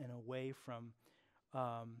peninsula and away from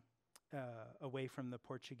the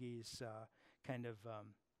Portuguese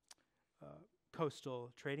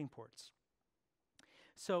coastal trading ports.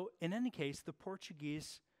 So in any case, the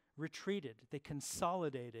Portuguese retreated. They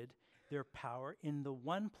consolidated their power in the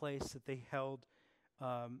one place that they held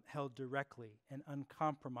directly and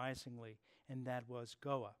uncompromisingly, and that was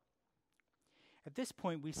Goa. At this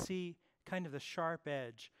point, we see kind of the sharp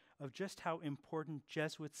edge of just how important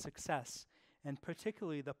Jesuit success, and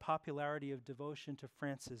particularly the popularity of devotion to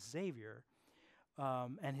Francis Xavier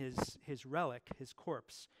and his relic, his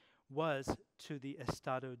corpse, was to the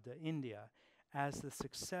Estado de India, as the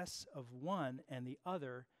success of one and the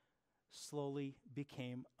other slowly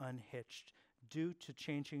became unhitched due to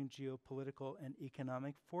changing geopolitical and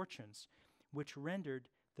economic fortunes, which rendered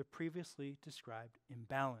the previously described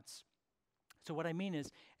imbalance. So what I mean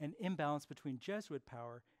is an imbalance between Jesuit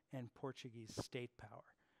power and Portuguese state power.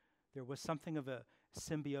 There was something of a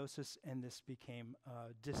symbiosis, and this became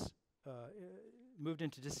moved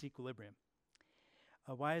into disequilibrium.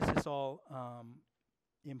 Why is this all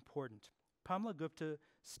important? Pamela Gupta's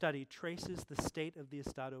study traces the state of the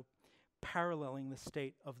Estado paralleling the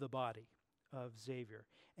state of the body of Xavier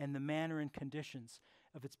and the manner and conditions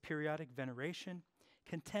of its periodic veneration,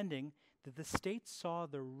 contending that the state saw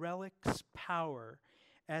the relic's power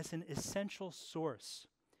as an essential source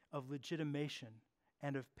of legitimation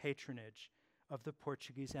and of patronage of the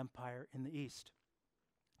Portuguese Empire in the East.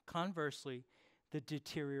 Conversely, the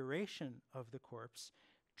deterioration of the corpse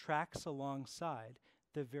tracks alongside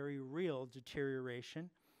the very real deterioration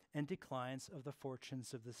and declines of the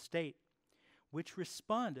fortunes of the state, which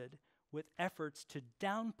responded with efforts to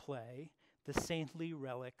downplay the saintly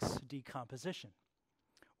relic's decomposition,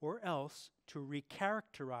 or else to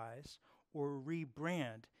recharacterize or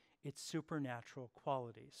rebrand its supernatural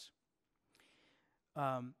qualities.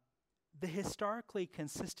 The historically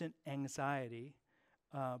consistent anxiety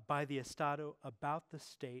by the Estado about the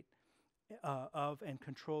state of and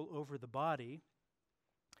control over the body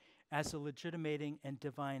as a legitimating and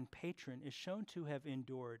divine patron is shown to have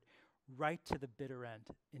endured right to the bitter end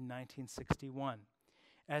in 1961.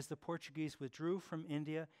 As the Portuguese withdrew from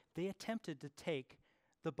India, they attempted to take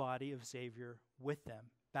the body of Xavier with them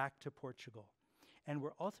back to Portugal, and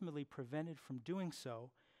were ultimately prevented from doing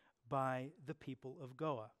so by the people of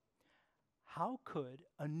Goa. How could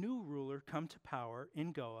a new ruler come to power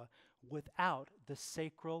in Goa without the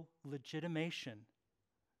sacral legitimation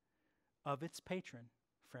of its patron,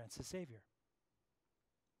 Francis Xavier?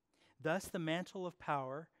 Thus, the mantle of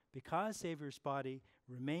power, because Xavier's body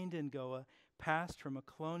remained in Goa, passed from a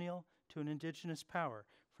colonial to an indigenous power,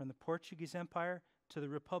 from the Portuguese Empire to the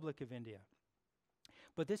Republic of India.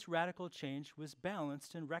 But this radical change was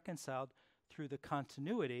balanced and reconciled through the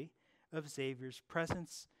continuity of Xavier's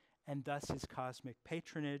presence and thus his cosmic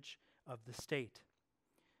patronage of the state.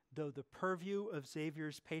 Though the purview of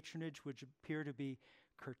Xavier's patronage would appear to be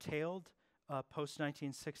curtailed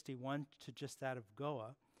post-1961 to just that of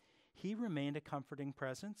Goa, he remained a comforting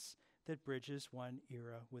presence that bridges one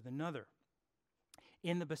era with another.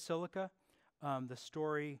 In the Basilica, the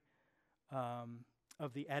story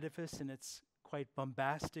of the edifice and its quite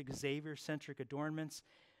bombastic Xavier-centric adornments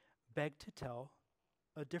beg to tell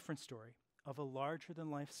a different story of a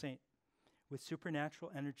larger-than-life saint with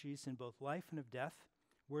supernatural energies in both life and of death,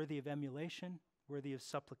 worthy of emulation, worthy of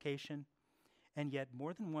supplication. And yet,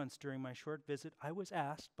 more than once during my short visit, I was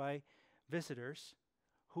asked by visitors,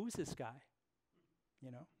 who's this guy?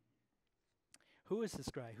 You know? Who is this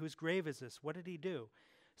guy? Whose grave is this? What did he do?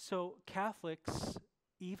 So Catholics,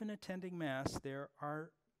 even attending Mass, there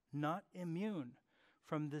are not immune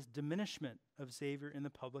from this diminishment of Xavier in the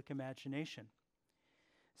public imagination.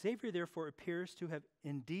 Xavier, therefore, appears to have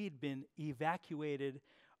indeed been evacuated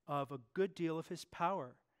of a good deal of his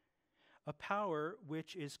power, a power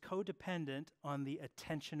which is codependent on the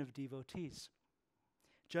attention of devotees,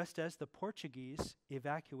 just as the Portuguese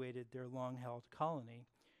evacuated their long-held colony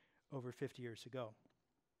over 50 years ago.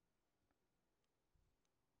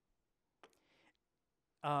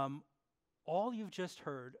 All you've just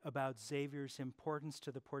heard about Xavier's importance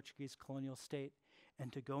to the Portuguese colonial state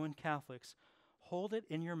and to Goan Catholics, hold it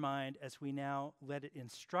in your mind as we now let it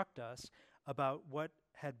instruct us about what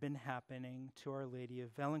had been happening to Our Lady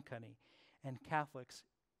of Vailankanni and Catholics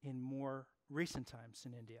in more recent times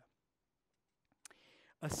in India.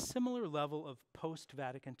 A similar level of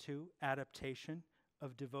post-Vatican II adaptation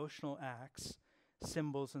of devotional acts,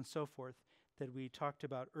 symbols, and so forth that we talked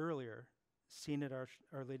about earlier, seen at Our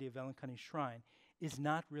Lady of Vailankanni shrine, is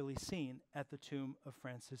not really seen at the tomb of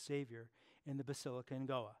Francis Xavier in the Basilica in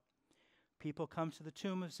Goa. People come to the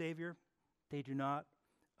tomb of Xavier. They do not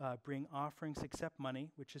bring offerings except money,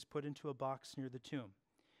 which is put into a box near the tomb.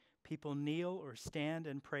 People kneel or stand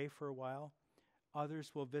and pray for a while.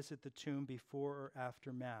 Others will visit the tomb before or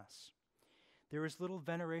after Mass. There is little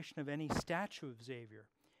veneration of any statue of Xavier,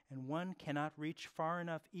 and one cannot reach far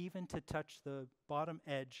enough even to touch the bottom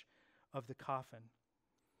edge of the coffin.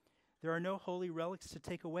 There are no holy relics to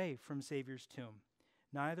take away from Xavier's tomb,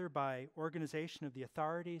 neither by organization of the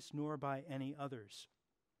authorities nor by any others.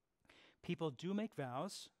 People do make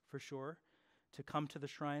vows, for sure, to come to the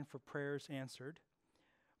shrine for prayers answered,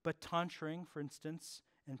 but tonsuring, for instance,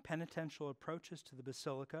 and penitential approaches to the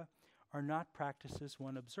basilica are not practices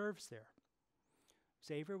one observes there.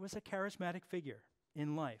 Xavier was a charismatic figure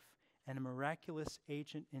in life and a miraculous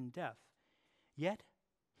agent in death, yet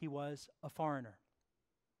he was a foreigner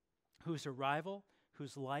whose arrival,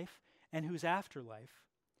 whose life, and whose afterlife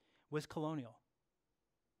was colonial.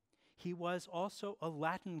 He was also a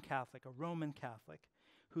Latin Catholic, a Roman Catholic,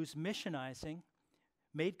 whose missionizing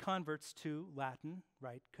made converts to Latin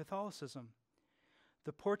Rite Catholicism.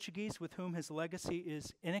 The Portuguese, with whom his legacy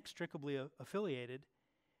is inextricably affiliated,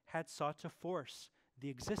 had sought to force the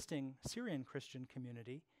existing Syrian Christian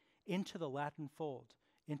community into the Latin fold,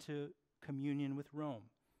 into communion with Rome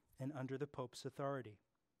and under the Pope's authority.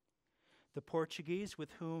 The Portuguese,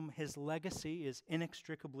 with whom his legacy is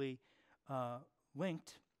inextricably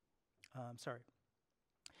linked,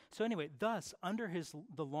 So anyway, thus, under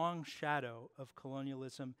the long shadow of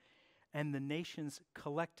colonialism and the nation's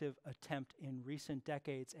collective attempt in recent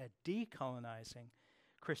decades at decolonizing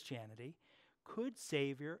Christianity, could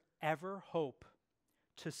Xavier ever hope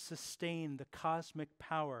to sustain the cosmic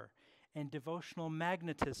power and devotional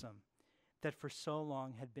magnetism that for so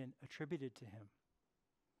long had been attributed to him?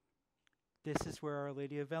 This is where Our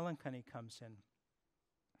Lady of Vailankanni comes in.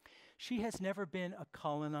 She has never been a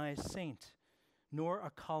colonized saint, nor a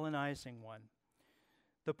colonizing one.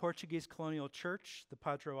 The Portuguese colonial church, the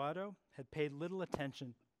Padre Otto, had paid little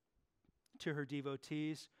attention to her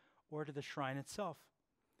devotees or to the shrine itself.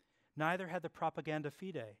 Neither had the Propaganda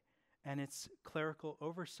Fide and its clerical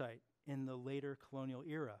oversight in the later colonial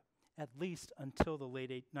era, at least until the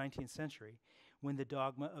late 19th century, when the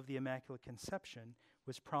dogma of the Immaculate Conception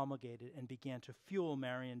was promulgated and began to fuel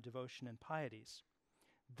Marian devotion and pieties.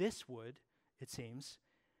 This would, it seems,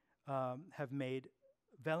 have made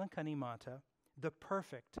Vailankanni Mata the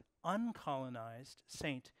perfect, uncolonized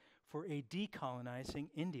saint for a decolonizing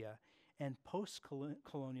India and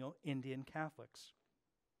post-colonial Indian Catholics.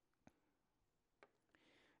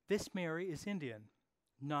 This Mary is Indian,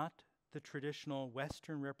 not the traditional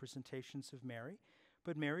Western representations of Mary,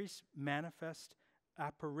 but Mary's manifest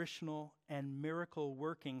apparitional and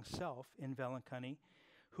miracle-working self in Vailankanni,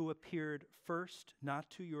 who appeared first not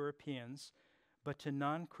to Europeans, but to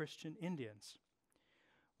non-Christian Indians.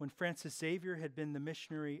 When Francis Xavier had been the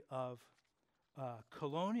missionary of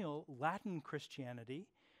colonial Latin Christianity,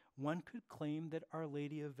 one could claim that Our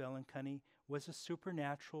Lady of Vailankanni was a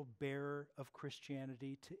supernatural bearer of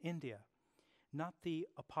Christianity to India. Not the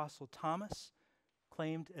Apostle Thomas,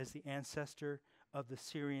 claimed as the ancestor of the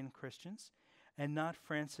Syrian Christians, and not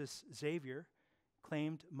Francis Xavier,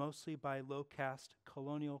 claimed mostly by low-caste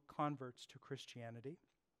colonial converts to Christianity,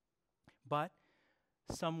 but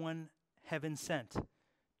someone heaven sent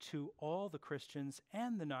to all the Christians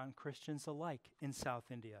and the non-Christians alike in South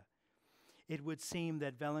India. It would seem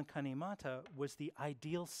that Vailankanni Mata was the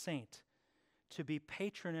ideal saint to be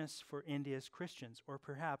patroness for India's Christians, or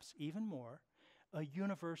perhaps even more, a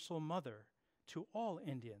universal mother to all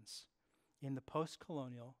Indians in the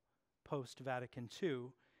post-colonial, post-Vatican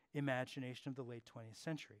II imagination of the late 20th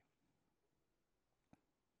century.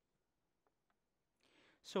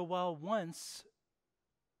 So while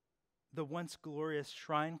the once glorious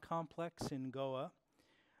shrine complex in Goa,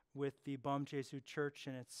 with the Bom Jesu Church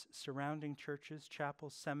and its surrounding churches,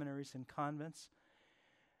 chapels, seminaries, and convents,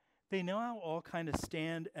 they now all kind of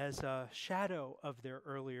stand as a shadow of their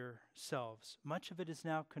earlier selves. Much of it is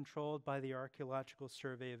now controlled by the Archaeological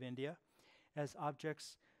Survey of India as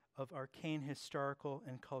objects of arcane historical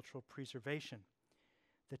and cultural preservation.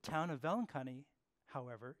 The town of Vailankanni,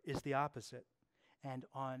 however, is the opposite, and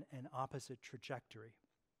on an opposite trajectory.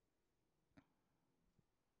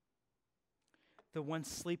 The once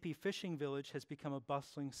sleepy fishing village has become a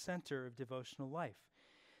bustling center of devotional life.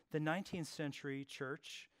 The 19th century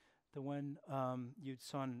church, the one you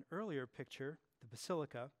saw in an earlier picture, the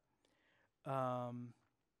basilica,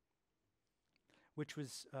 which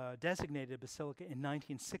was designated a basilica in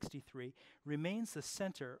 1963, remains the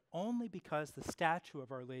center only because the statue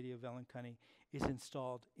of Our Lady of Vailankanni is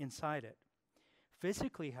installed inside it.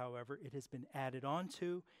 Physically, however, it has been added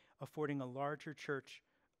onto, affording a larger church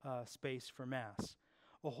space for Mass.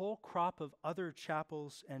 A whole crop of other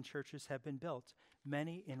chapels and churches have been built,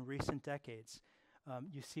 many in recent decades.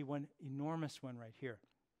 You see one enormous one right here,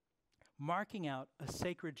 marking out a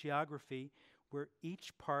sacred geography where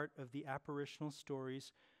each part of the apparitional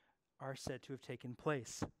stories are said to have taken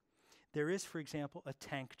place. There is, for example, a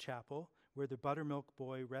tank chapel where the buttermilk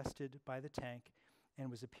boy rested by the tank and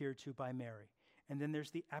was appeared to by Mary. And then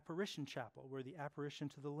there's the apparition chapel where the apparition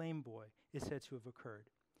to the lame boy is said to have occurred.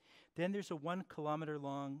 Then there's a 1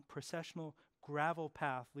 kilometer-long processional gravel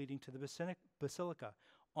path leading to the basilica,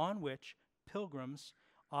 on which pilgrims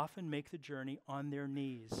often make the journey on their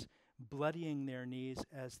knees, bloodying their knees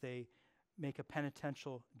as they make a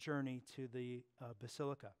penitential journey to the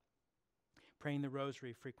basilica, praying the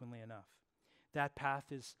rosary frequently enough. That path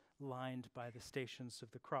is lined by the Stations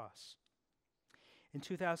of the Cross. In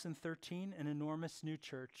 2013, an enormous new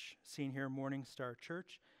church, seen here, Morning Star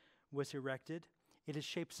Church, was erected. It is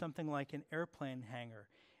shaped something like an airplane hangar.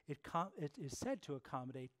 It is said to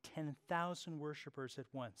accommodate 10,000 worshipers at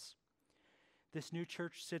once. This new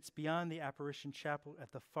church sits beyond the apparition chapel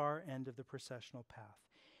at the far end of the processional path,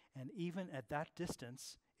 and even at that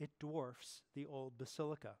distance, it dwarfs the old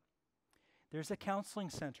basilica. There's a counseling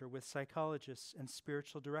center with psychologists and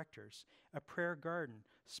spiritual directors, a prayer garden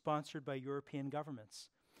sponsored by European governments.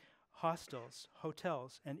 Hostels,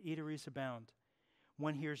 hotels, and eateries abound.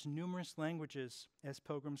 One hears numerous languages as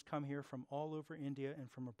pilgrims come here from all over India and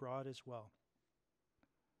from abroad as well.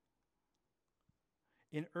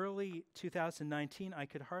 In early 2019, I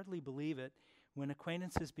could hardly believe it when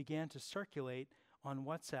acquaintances began to circulate on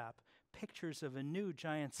WhatsApp pictures of a new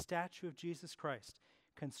giant statue of Jesus Christ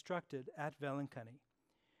constructed at Vailankanni.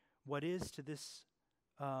 What is to this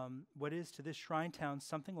shrine town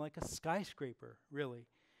something like a skyscraper, really,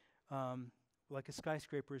 like a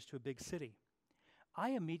skyscraper is to a big city.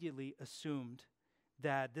 I immediately assumed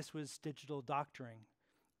that this was digital doctoring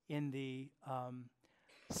in the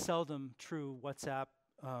seldom true WhatsApp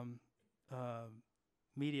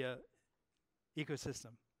media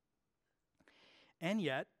ecosystem. And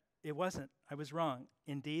yet, it wasn't. I was wrong.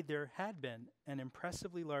 Indeed, there had been an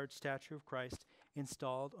impressively large statue of Christ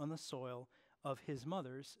installed on the soil of his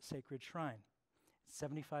mother's sacred shrine. It's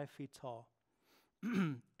 75 feet tall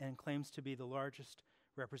and claims to be the largest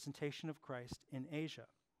representation of Christ in Asia.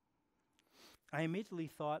 I immediately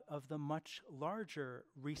thought of the much larger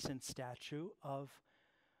recent statue of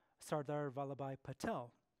Sardar Vallabhbhai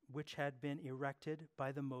Patel, which had been erected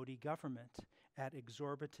by the Modi government at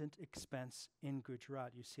exorbitant expense in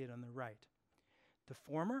Gujarat. You see it on the right. The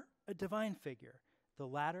former, a divine figure. The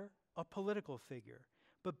latter, a political figure.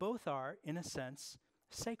 But both are, in a sense,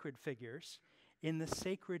 sacred figures in the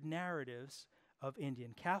sacred narratives of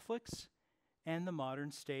Indian Catholics and the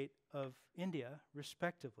modern state of India,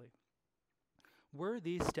 respectively. Were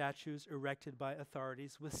these statues erected by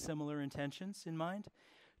authorities with similar intentions in mind?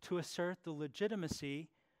 To assert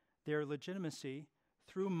their legitimacy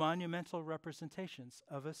through monumental representations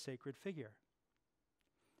of a sacred figure?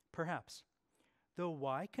 Perhaps. though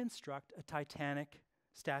why construct a titanic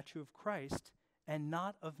statue of Christ and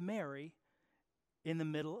not of Mary in the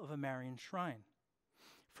middle of a Marian shrine?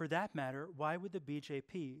 For that matter, why would the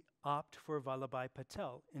BJP opt for Vallabhai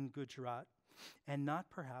Patel in Gujarat and not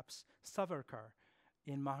perhaps Savarkar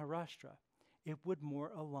in Maharashtra? It would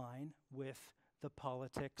more align with the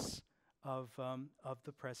politics of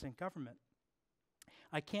the present government.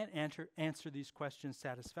 I can't answer these questions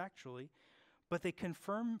satisfactorily, but they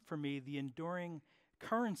confirm for me the enduring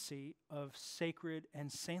currency of sacred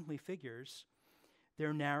and saintly figures,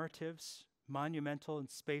 their narratives, monumental and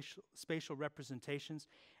spatial representations,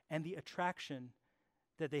 and the attraction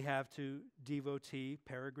that they have to devotee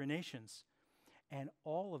peregrinations. And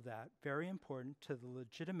all of that very important to the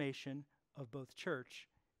legitimation of both church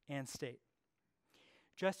and state.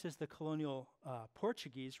 Just as the colonial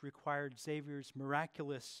Portuguese required Xavier's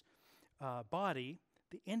miraculous body,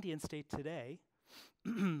 the Indian state today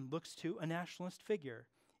looks to a nationalist figure,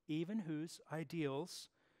 even whose ideals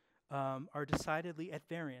are decidedly at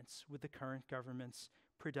variance with the current government's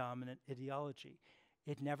predominant ideology.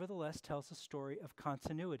 It nevertheless tells a story of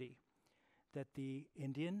continuity, that the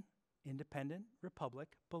Indian independent republic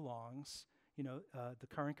belongs, the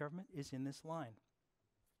current government is in this line.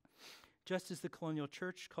 Just as the colonial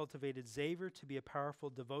church cultivated Xavier to be a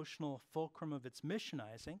powerful devotional fulcrum of its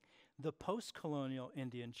missionizing, the post-colonial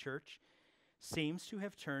Indian church seems to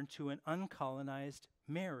have turned to an uncolonized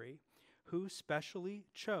Mary, who specially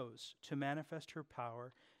chose to manifest her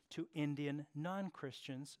power to Indian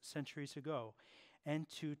non-Christians centuries ago, and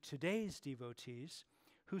to today's devotees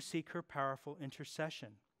who seek her powerful intercession.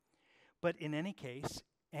 But in any case,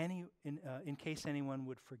 in case anyone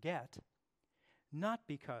would forget, not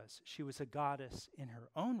because she was a goddess in her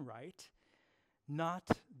own right, not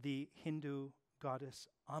the Hindu goddess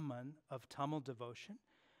Amman of Tamil devotion,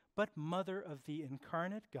 but mother of the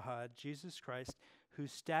incarnate God, Jesus Christ,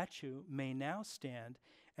 whose statue may now stand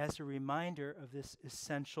as a reminder of this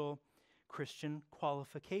essential Christian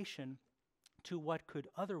qualification to what could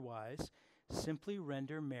otherwise simply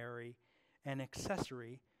render Mary an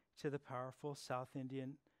accessory to the powerful South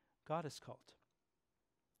Indian goddess cult.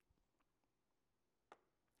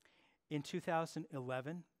 In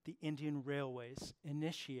 2011, the Indian Railways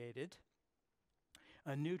initiated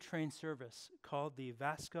a new train service called the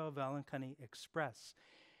Vasco Vailankanni Express,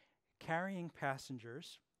 carrying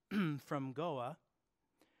passengers from Goa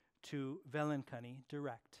to Vailankanni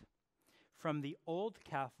direct, from the old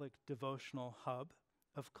Catholic devotional hub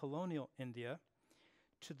of colonial India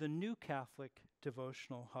to the new Catholic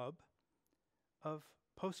devotional hub of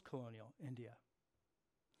post-colonial India.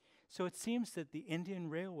 So it seems that the Indian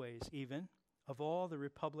Railways, even, of all the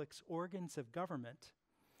Republic's organs of government,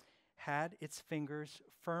 had its fingers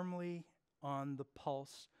firmly on the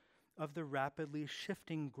pulse of the rapidly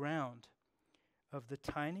shifting ground of the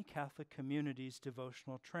tiny Catholic community's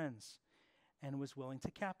devotional trends and was willing to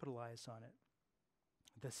capitalize on it.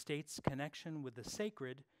 The state's connection with the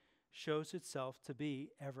sacred shows itself to be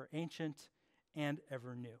ever ancient and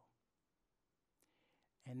ever new.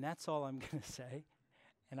 And that's all I'm going to say.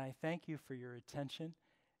 And I thank you for your attention,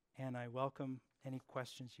 and I welcome any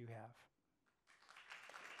questions you have.